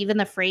actually believe in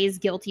the phrase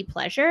guilty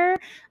pleasure.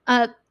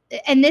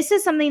 And this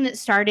is something that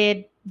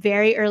started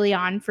very early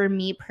on for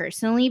me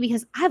personally,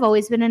 because I've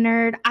always been a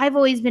nerd. I've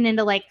always been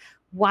into like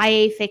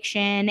YA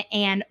fiction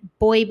and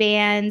boy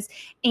bands.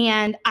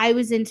 And I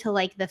was into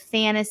like the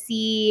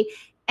fantasy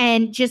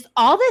and just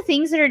all the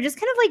things that are just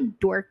kind of like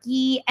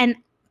dorky, and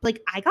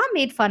like I got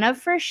made fun of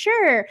for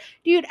sure.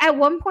 Dude, at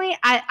one point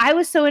I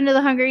was so into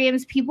the Hunger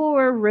Games, people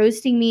were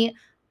roasting me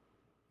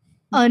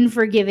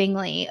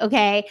unforgivingly,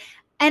 okay?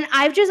 And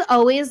I've just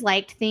always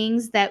liked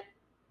things that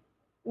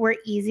were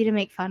easy to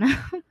make fun of.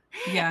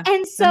 Yeah. And I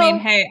mean, so,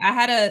 hey, I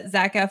had a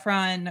Zac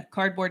Efron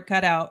cardboard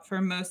cutout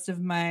for most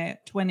of my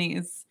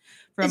 20s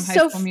from High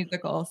so School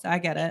Musical, so I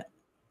get it.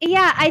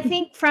 yeah, I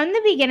think from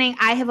the beginning,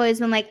 I have always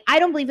been like, I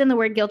don't believe in the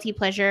word guilty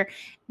pleasure.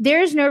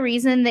 There's no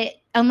reason that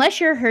unless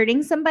you're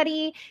hurting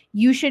somebody,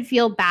 you should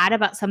feel bad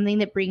about something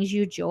that brings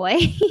you joy.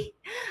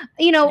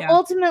 Yeah.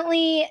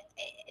 Ultimately,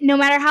 no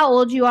matter how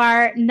old you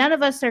are, none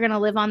of us are going to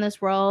live on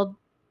this world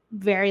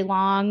very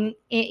long,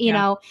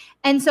 Yeah.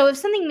 And so if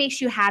something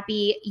makes you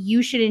happy,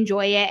 you should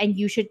enjoy it and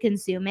you should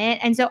consume it.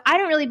 And so I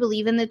don't really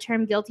believe in the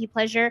term guilty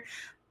pleasure,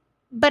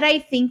 but I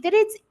think that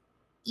it's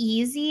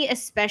easy,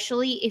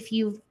 especially if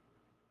you've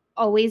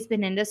always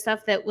been into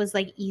stuff that was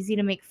like easy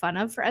to make fun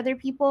of for other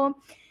people,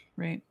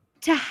 Right.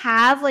 to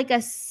have like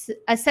a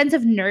sense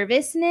of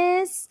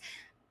nervousness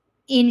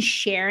in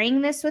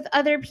sharing this with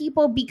other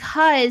people,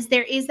 because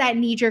there is that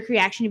knee jerk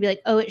reaction to be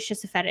like, oh, it's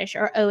just a fetish,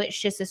 or oh, it's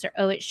just this, or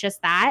oh, it's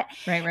just that.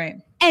 Right, right.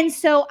 And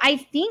so I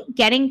think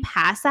getting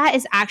past that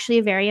is actually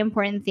a very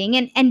important thing.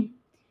 And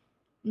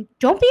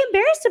don't be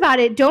embarrassed about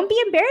it. Don't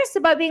be embarrassed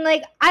about being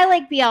like, I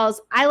like BLs,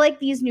 I like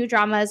these new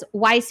dramas,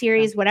 Y Yeah.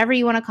 series, whatever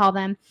you want to call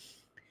them.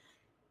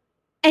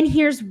 And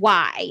here's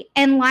why,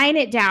 and line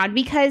it down,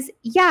 because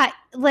yeah,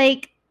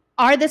 like,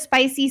 are the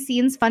spicy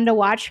scenes fun to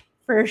watch?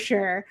 For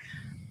sure.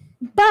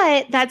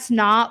 But that's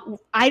not,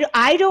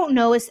 I don't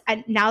know,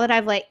 now that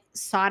I've like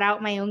sought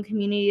out my own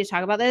community to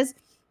talk about this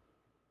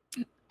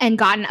and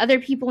gotten other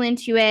people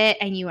into it,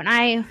 and you and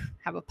I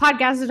have a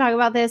podcast to talk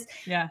about this.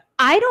 Yeah.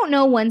 I don't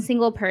know one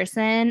single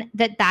person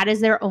that is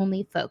their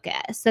only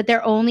focus, that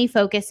their only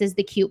focus is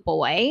the cute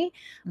boy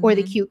or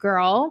the cute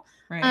girl.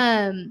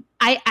 Right.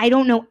 I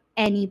don't know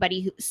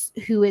anybody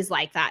who is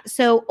like that.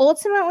 So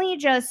ultimately,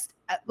 just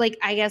like,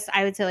 I guess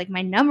I would say, like,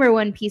 my number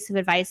one piece of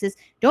advice is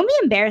don't be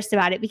embarrassed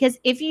about it, because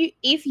if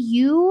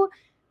you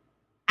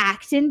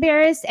act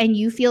embarrassed and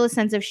you feel a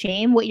sense of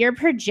shame, what you're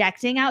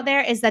projecting out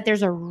there is that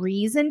there's a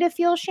reason to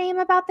feel shame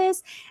about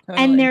this, and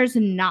Totally. there's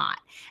not.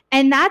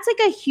 And that's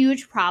like a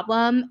huge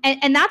problem.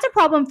 And that's a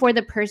problem for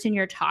the person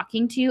you're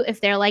talking to.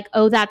 If they're like,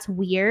 oh, that's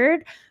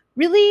weird.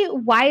 Really,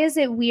 why is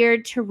it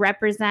weird to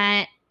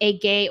represent a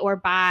gay or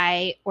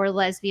bi or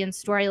lesbian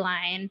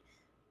storyline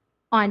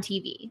on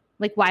TV?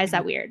 Like, why is Yeah.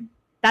 that weird?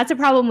 That's a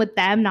problem with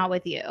them, not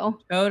with you.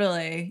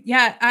 Totally.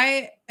 Yeah,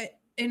 I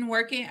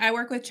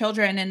work with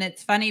children, and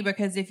it's funny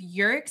because if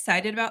you're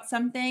excited about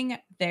something,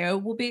 they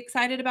will be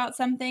excited about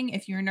something.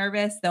 If you're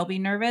nervous, they'll be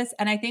nervous,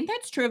 and I think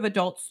that's true of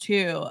adults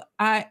too.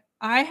 I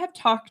have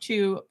talked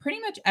to pretty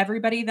much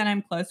everybody that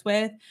I'm close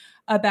with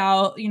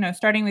about,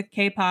 starting with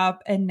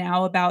K-pop and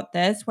now about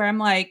this, where I'm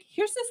like,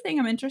 here's this thing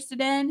I'm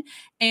interested in,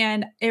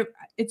 and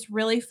it's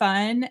really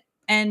fun.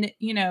 And,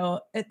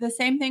 the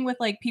same thing with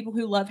like people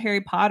who love Harry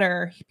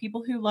Potter,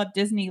 people who love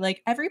Disney,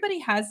 like everybody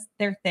has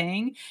their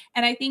thing.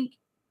 And I think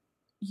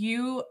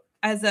you,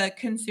 as a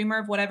consumer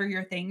of whatever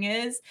your thing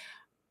is,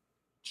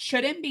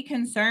 shouldn't be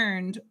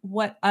concerned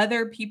what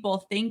other people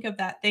think of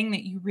that thing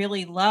that you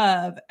really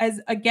love, as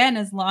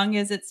long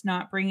as it's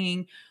not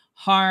bringing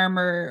harm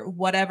or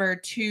whatever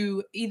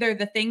to either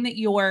the thing that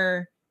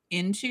you're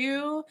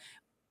into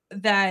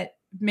that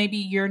maybe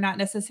you're not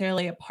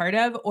necessarily a part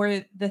of,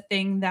 or the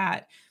thing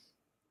that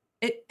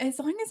as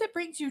long as it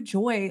brings you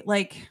joy,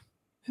 like,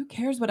 who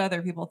cares what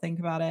other people think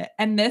about it?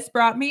 And this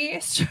brought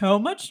me so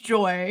much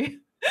joy.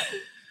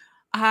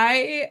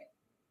 I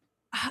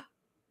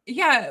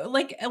Yeah,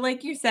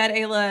 like you said,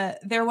 Ayla,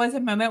 there was a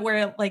moment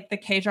where, like, the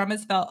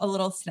K-dramas felt a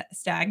little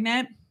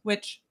stagnant,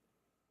 which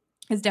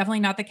is definitely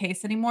not the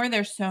case anymore.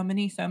 There's so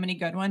many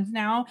good ones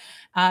now,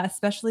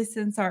 especially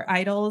since our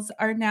idols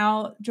are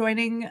now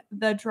joining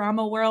the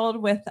drama world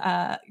with,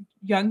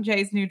 Young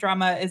Jae's new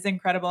drama is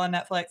incredible on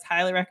Netflix,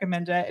 highly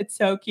recommend it. It's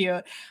so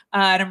cute,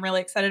 and I'm really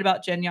excited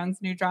about Jin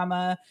Young's new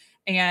drama,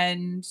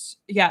 and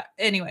yeah,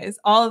 anyways,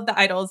 all of the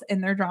idols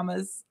in their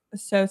dramas,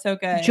 so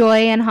good.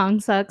 Joy and Hong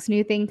Suk's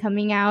new thing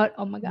coming out.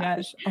 Oh my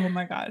Yes. gosh. Oh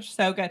my gosh,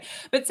 so good.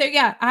 But so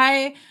yeah,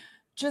 I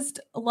just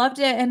loved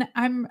it, and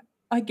I'm,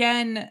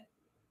 again,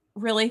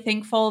 really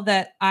thankful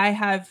that I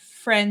have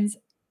friends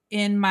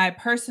in my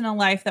personal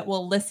life that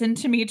will listen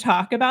to me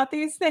talk about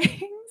these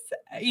things,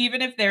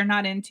 even if they're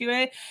not into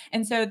it.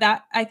 And so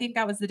that I think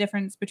that was the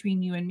difference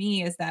between you and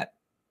me, is that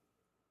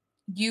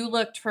you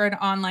looked for an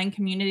online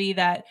community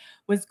that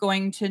was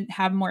going to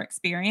have more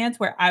experience,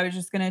 where I was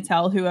just going to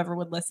tell whoever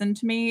would listen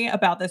to me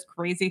about this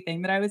crazy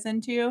thing that I was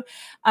into.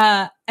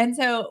 And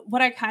so,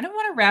 what I kind of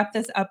want to wrap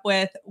this up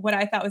with, what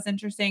I thought was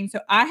interesting. So,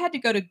 I had to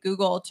go to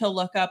Google to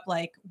look up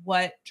like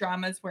what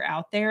dramas were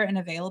out there and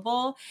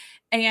available.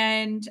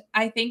 And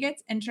I think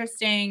it's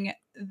interesting,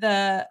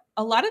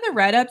 a lot of the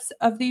write-ups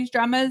of these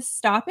dramas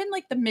stop in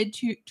like the mid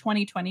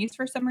 2020s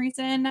for some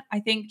reason. I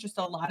think just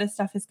a lot of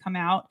stuff has come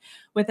out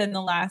within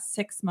the last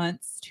 6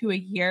 months to a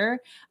year.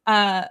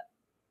 Uh,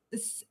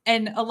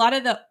 and a lot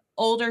of the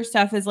older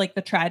stuff is like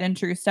the tried and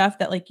true stuff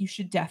that like you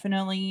should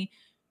definitely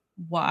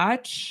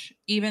watch,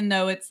 even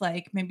though it's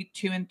like maybe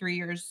 2 and 3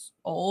 years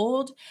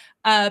old.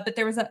 But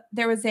there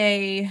was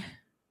a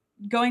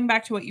going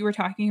back to what you were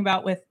talking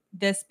about with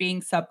this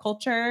being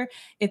subculture,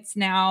 it's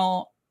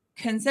now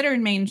considered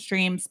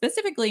mainstream,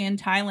 specifically in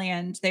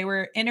Thailand. They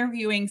were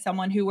interviewing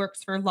someone who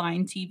works for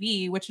Line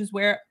TV, which is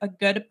where a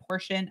good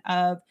portion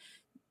of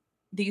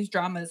these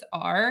dramas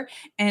are.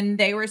 And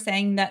they were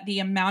saying that the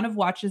amount of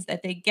watches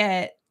that they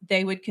get,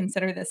 they would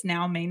consider this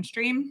now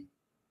mainstream.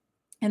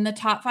 And the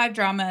top 5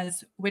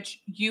 dramas, which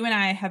you and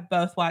I have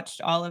both watched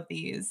all of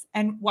these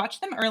and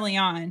watched them early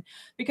on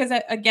because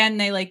again,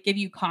 they like give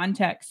you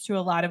context to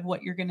a lot of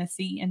what you're going to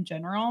see in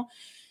general.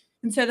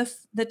 And so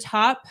the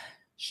top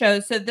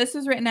shows, so this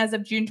was written as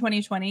of June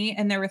 2020,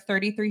 and there were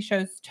 33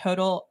 shows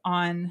total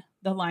on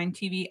the Line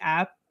TV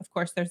app. Of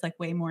course, there's like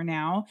way more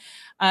now.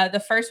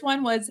 The first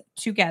one was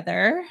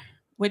Together,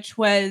 which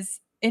was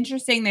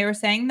interesting. They were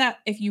saying that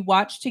if you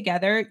watch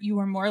Together, you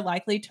were more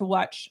likely to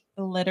watch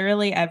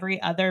literally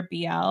every other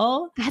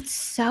BL. That's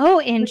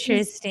so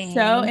interesting.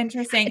 So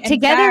interesting.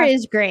 Together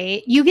is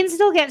great. You can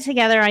still get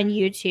Together on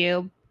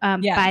YouTube.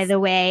 Yes. By the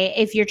way,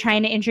 if you're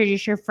trying to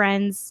introduce your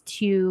friends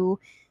to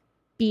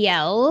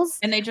BLs.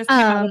 And they just came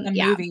out with a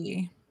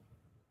movie.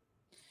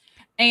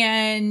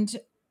 And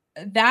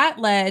that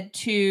led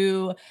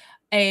to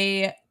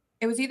it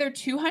was either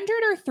 200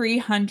 or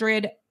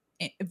 300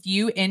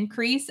 view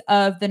increase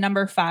of the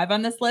number 5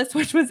 on this list,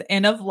 which was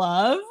End of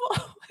Love,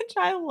 which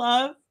I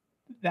love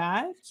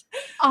that.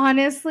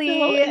 Honestly,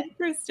 so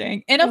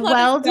interesting. End of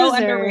Love is so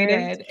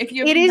underrated. If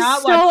you have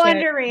not watched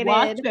it,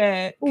 watch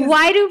it.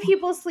 Why do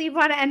people sleep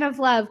on End of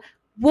Love?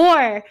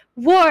 War.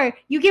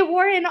 You get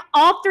War in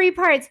all 3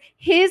 parts.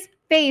 His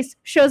face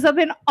shows up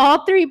in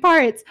all 3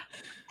 parts.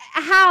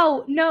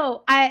 How?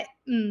 No,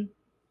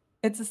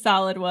 It's a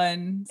solid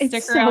one.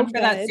 Stick around for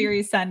that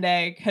series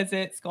Sunday because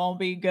it's gonna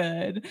be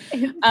good.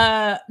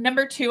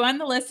 Number 2 on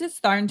the list is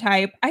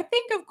Tharntype. I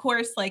think, of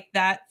course, like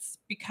that's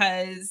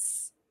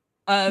because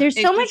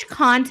there's so much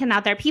content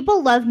out there.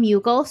 People love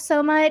Mugolf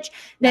so much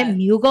that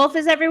Mugolf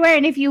is everywhere,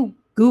 and if you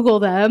Google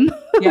them,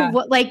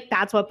 like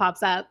that's what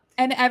pops up.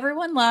 And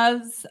everyone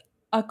loves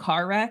a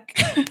car wreck.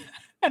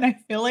 And I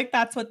feel like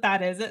that's what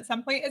that is at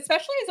some point,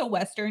 especially as a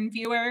Western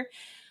viewer.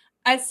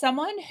 As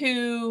someone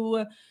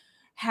who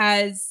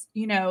has,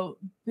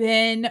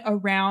 been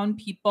around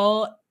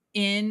people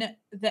in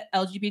the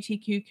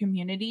LGBTQ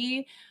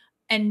community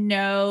and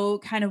know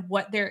kind of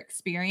what their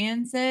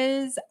experience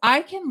is,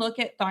 I can look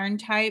at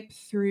Tharntype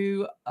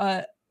through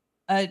a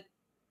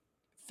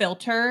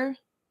filter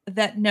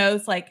that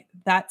knows like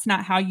that's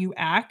not how you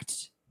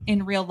act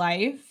in real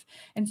life.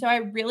 And so I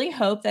really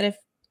hope that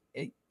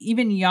if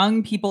even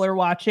young people are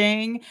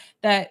watching,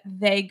 that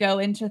they go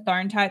into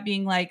Tharntype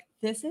being like,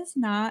 this is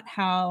not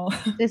how.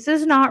 This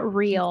is not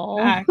real.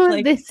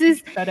 Like, that's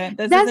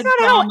not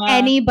how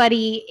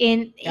anybody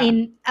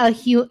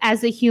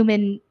as a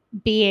human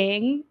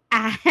being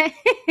acts.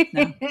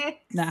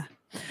 Nah.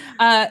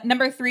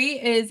 Number 3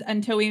 is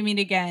Until We Meet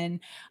Again.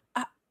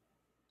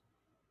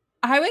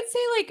 I would say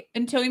like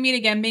Until We Meet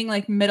Again being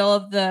like middle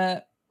of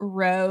the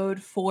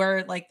road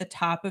for like the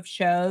top of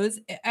shows.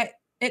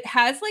 It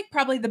has like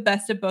probably the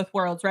best of both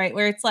worlds, right?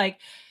 Where it's like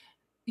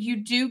you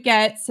do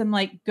get some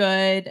like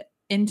good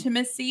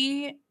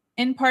intimacy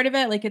in part of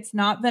it. Like it's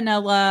not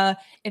vanilla.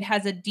 It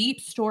has a deep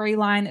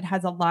storyline. It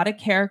has a lot of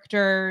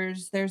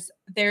characters.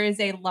 There is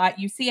a lot.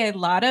 You see a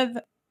lot of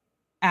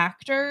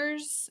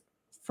actors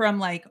from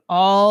like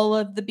all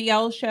of the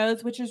BL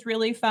shows, which is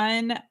really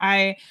fun.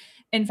 I,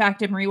 in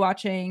fact, am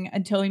rewatching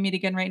Until We Meet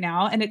Again right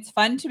now, and it's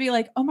fun to be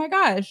like, oh my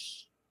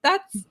gosh,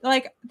 that's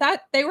like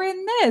that they were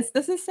in this.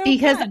 This is so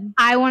fun.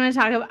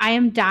 I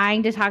am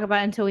dying to talk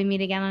about Until We Meet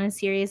Again on a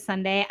Serious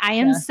Sunday. I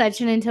am such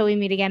an Until We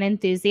Meet Again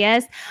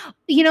enthusiast.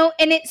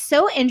 And it's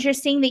so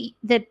interesting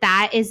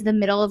that is the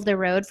middle of the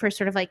road for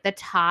sort of like the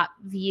top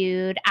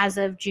viewed as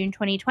of June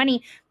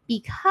 2020,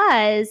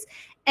 because,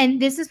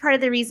 and this is part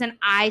of the reason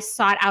I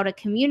sought out a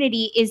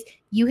community, is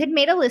you had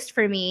made a list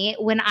for me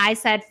when I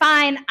said,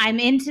 fine, I'm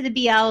into the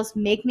BLs,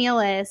 make me a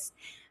list.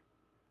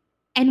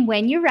 And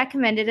when you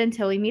recommended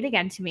Until We Meet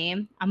Again to me,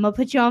 I'm going to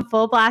put you on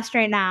full blast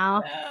right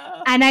now.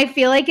 Yeah. And I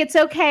feel like it's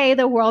okay.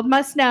 The world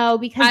must know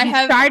because you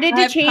started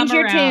to change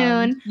your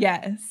tune.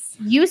 Yes.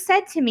 You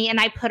said to me, and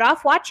I put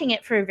off watching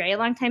it for a very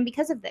long time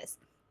because of this.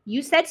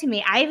 You said to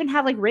me, I even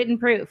have like written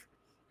proof.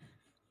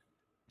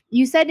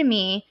 You said to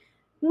me,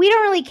 we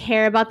don't really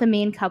care about the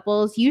main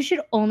couples. You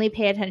should only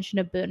pay attention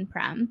to Boon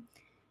Prem.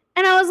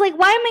 And I was like,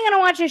 why am I going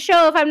to watch a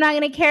show if I'm not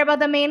going to care about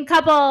the main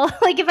couple?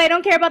 Like, if I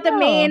don't care about the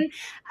main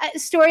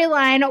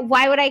storyline,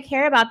 why would I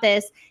care about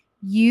this?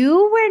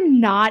 You were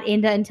not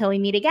into Until We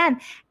Meet Again.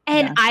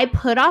 And I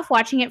put off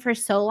watching it for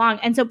so long.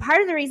 And so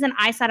part of the reason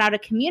I sought out a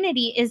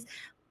community is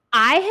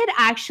I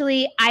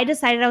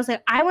decided, I was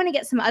like, I want to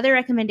get some other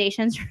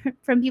recommendations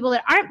from people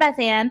that aren't Beth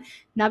Ann,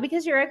 not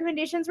because your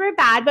recommendations were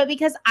bad, but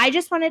because I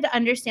just wanted to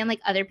understand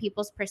like other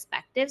people's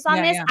perspectives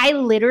on this. Yeah. I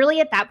literally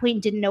at that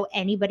point didn't know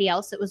anybody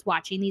else that was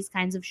watching these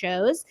kinds of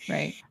shows.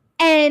 Right.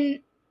 And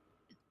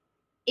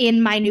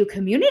in my new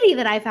community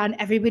that I found,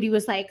 everybody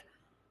was like,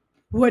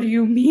 what do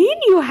you mean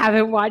you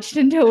haven't watched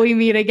Until We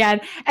Meet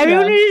Again?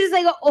 Everyone was just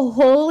like, oh,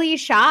 holy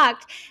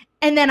shocked.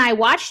 And then I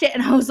watched it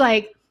and I was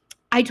like,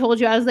 I told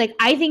you, I was like,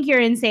 I think you're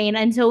insane.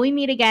 Until We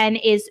Meet Again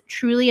is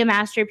truly a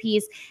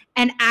masterpiece.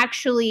 And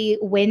actually,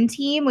 Win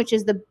Team, which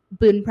is the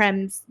Boon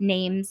Prem's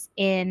names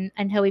in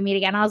Until We Meet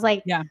Again, I was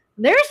like, Yeah.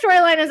 their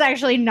storyline is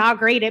actually not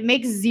great. It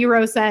makes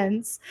zero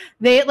sense.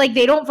 They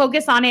don't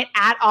focus on it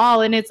at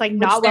all, and it's like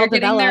not well developed. They're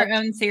getting their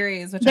own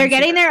series, which they're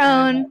getting their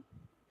own.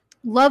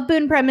 Love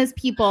Boon Prem as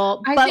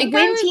people, but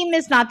Win Team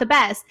is not the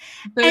best.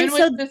 Boon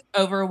was just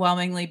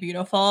overwhelmingly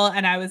beautiful,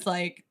 and I was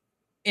like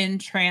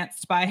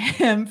entranced by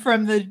him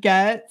from the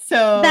get.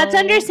 So that's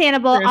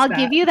understandable. I'll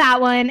give you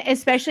that one,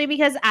 especially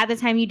because at the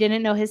time you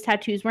didn't know his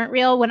tattoos weren't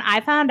real. When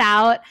I found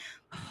out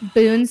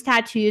Boon's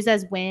tattoos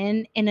as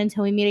Win and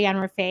Until We Meet Again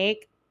were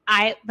fake,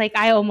 I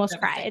almost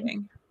cried.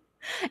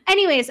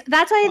 Anyways,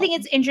 that's why I think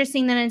it's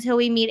interesting that Until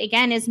We Meet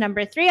Again is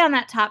number 3 on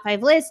that top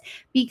 5 list,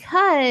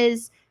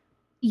 because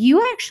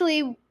you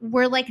actually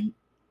were like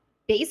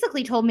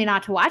basically told me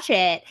not to watch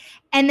it.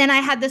 And then I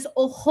had this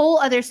whole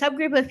other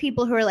subgroup of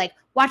people who were like,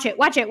 watch it.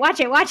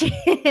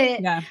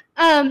 Yeah.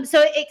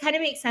 So it kind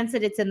of makes sense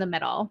that it's in the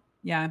middle.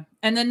 Yeah.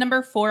 And then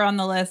number 4 on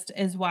the list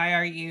is Why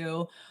Are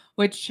You?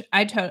 Which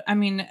I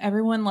mean,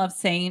 everyone loves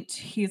Saint.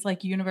 He's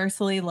like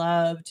universally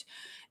loved.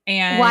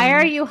 And Why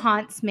Are You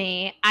haunts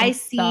me. I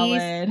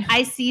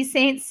see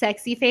Saint's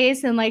sexy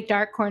face in like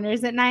dark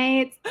corners at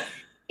night.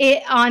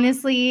 It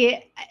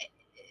honestly,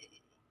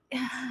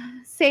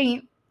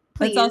 Saint,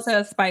 please. It's also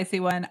a spicy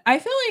one. I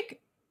feel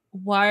like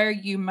Why Are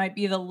You might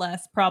be the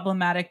less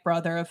problematic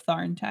brother of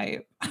Tharn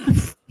type.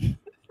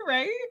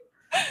 Right?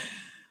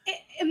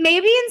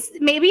 Maybe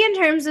in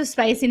terms of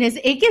spiciness,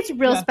 it gets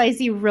real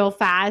spicy real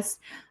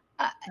fast.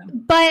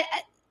 But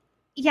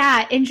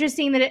yeah,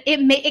 interesting that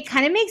it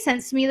kind of makes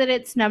sense to me that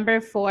it's number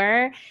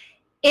 4.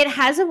 It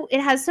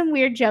has some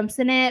weird jumps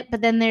in it, but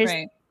then there's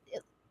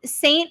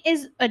Saint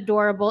is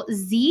adorable.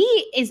 Z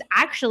is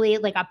actually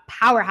like a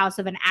powerhouse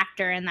of an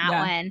actor in that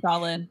one.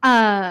 Solid.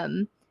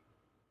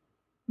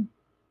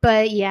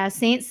 But yeah,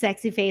 Saint's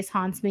sexy face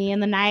haunts me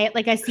in the night.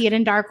 Like I see it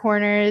in dark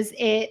corners.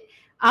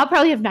 I'll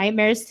probably have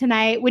nightmares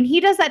tonight when he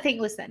does that thing.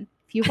 Listen,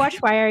 if you watch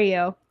Why Are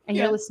You and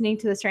you're listening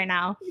to this right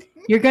now,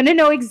 you're gonna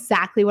know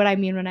exactly what I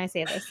mean when I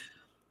say this.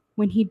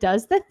 When he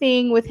does the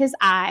thing with his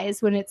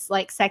eyes, when it's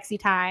like sexy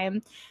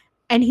time,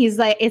 and he's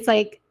like, it's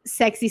like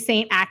sexy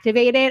Saint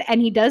activated,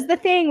 and he does the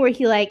thing where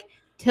he like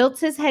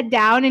tilts his head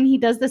down and he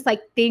does this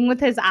like thing with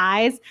his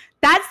eyes.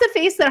 That's the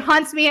face that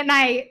haunts me at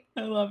night.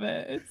 I love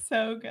it. It's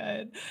so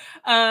good.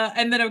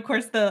 And then of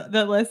course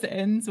the list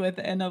ends with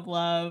End of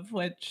Love,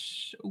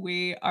 which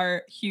we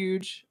are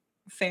huge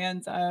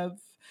fans of.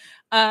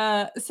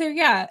 So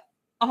yeah,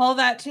 all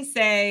that to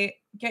say,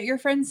 get your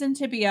friends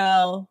into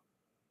BL.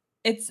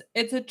 It's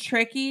a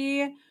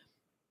tricky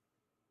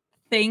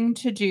thing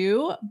to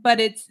do, but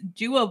it's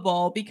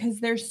doable because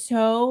there's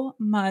so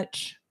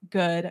much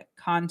good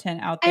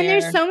content out there. And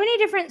there's so many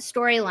different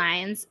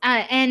storylines,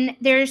 and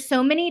there's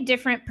so many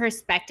different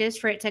perspectives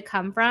for it to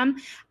come from.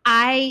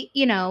 I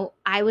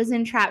was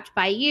entrapped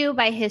by you,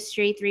 by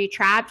History 3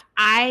 Trapped.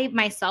 I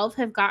myself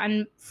have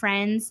gotten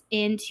friends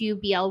into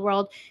BL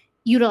World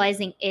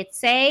utilizing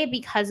Itse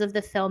because of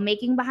the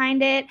filmmaking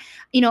behind it.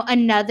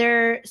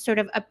 Another sort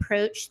of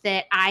approach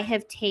that I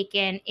have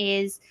taken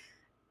is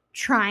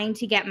trying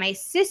to get my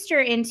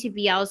sister into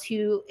BLs,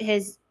 who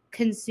has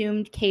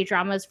consumed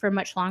K-dramas for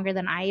much longer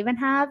than I even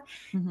have.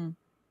 Mm-hmm.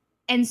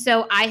 And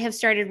so I have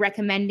started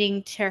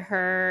recommending to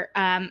her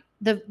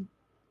the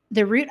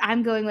route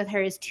I'm going with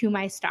her is To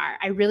My Star.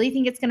 I really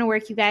think it's going to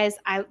work, you guys.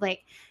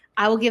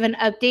 I will give an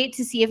update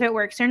to see if it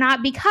works or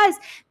not, because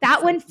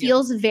that one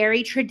feels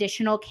very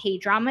traditional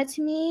K-drama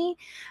to me.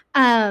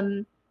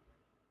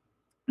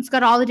 It's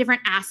got all the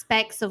different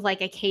aspects of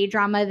like a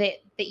K-drama that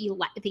you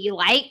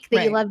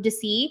love to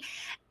see.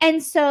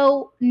 And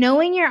so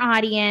knowing your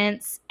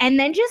audience and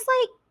then just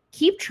like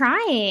keep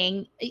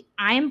trying.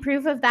 I am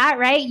proof of that,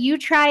 right? You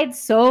tried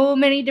so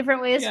many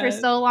different ways for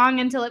so long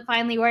until it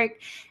finally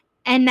worked.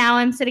 And now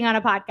I'm sitting on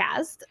a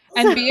podcast.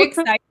 And be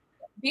excited.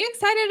 Be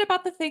excited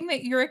about the thing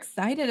that you're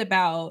excited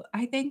about.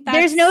 I think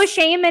there's no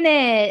shame in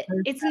it.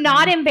 It's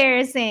not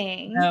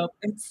embarrassing. No,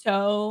 it's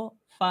so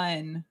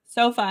fun.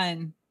 So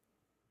fun.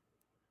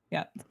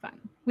 Yeah, it's fun.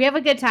 We have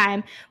a good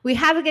time.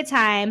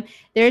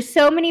 There's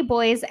so many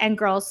boys and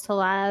girls to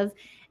love.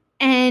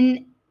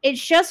 And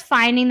it's just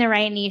finding the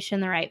right niche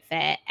and the right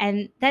fit.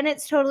 And then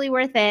it's totally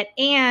worth it.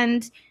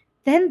 And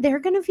then they're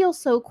going to feel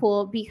so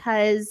cool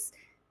because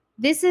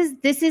this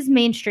is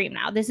mainstream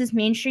now. This is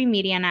mainstream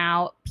media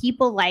now.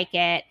 People like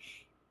it.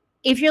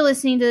 If you're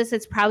listening to this,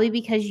 it's probably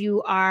because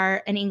you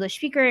are an English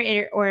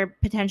speaker or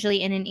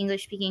potentially in an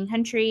English speaking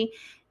country.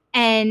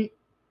 And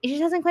it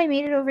just hasn't quite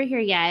made it over here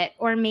yet.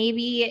 Or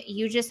maybe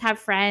you just have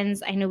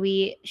friends. I know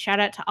we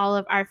shout out to all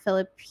of our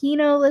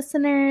Filipino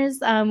listeners.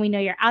 We know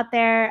you're out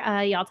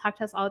there. Y'all talk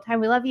to us all the time.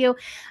 We love you.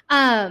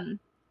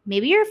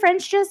 Maybe your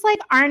friends just like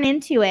aren't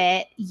into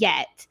it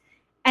yet.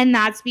 And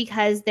that's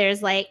because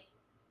there's like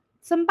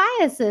some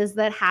biases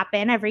that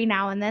happen every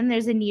now and then.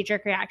 There's a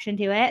knee-jerk reaction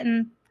to it.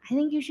 And I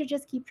think you should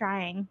just keep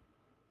trying.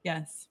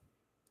 Yes.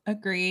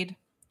 Agreed.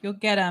 You'll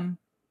get them.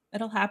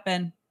 It'll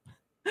happen.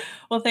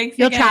 Well, thanks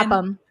You'll trap again.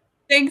 them.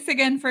 Thanks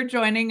again for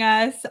joining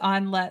us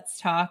on Let's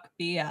Talk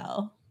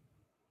BL.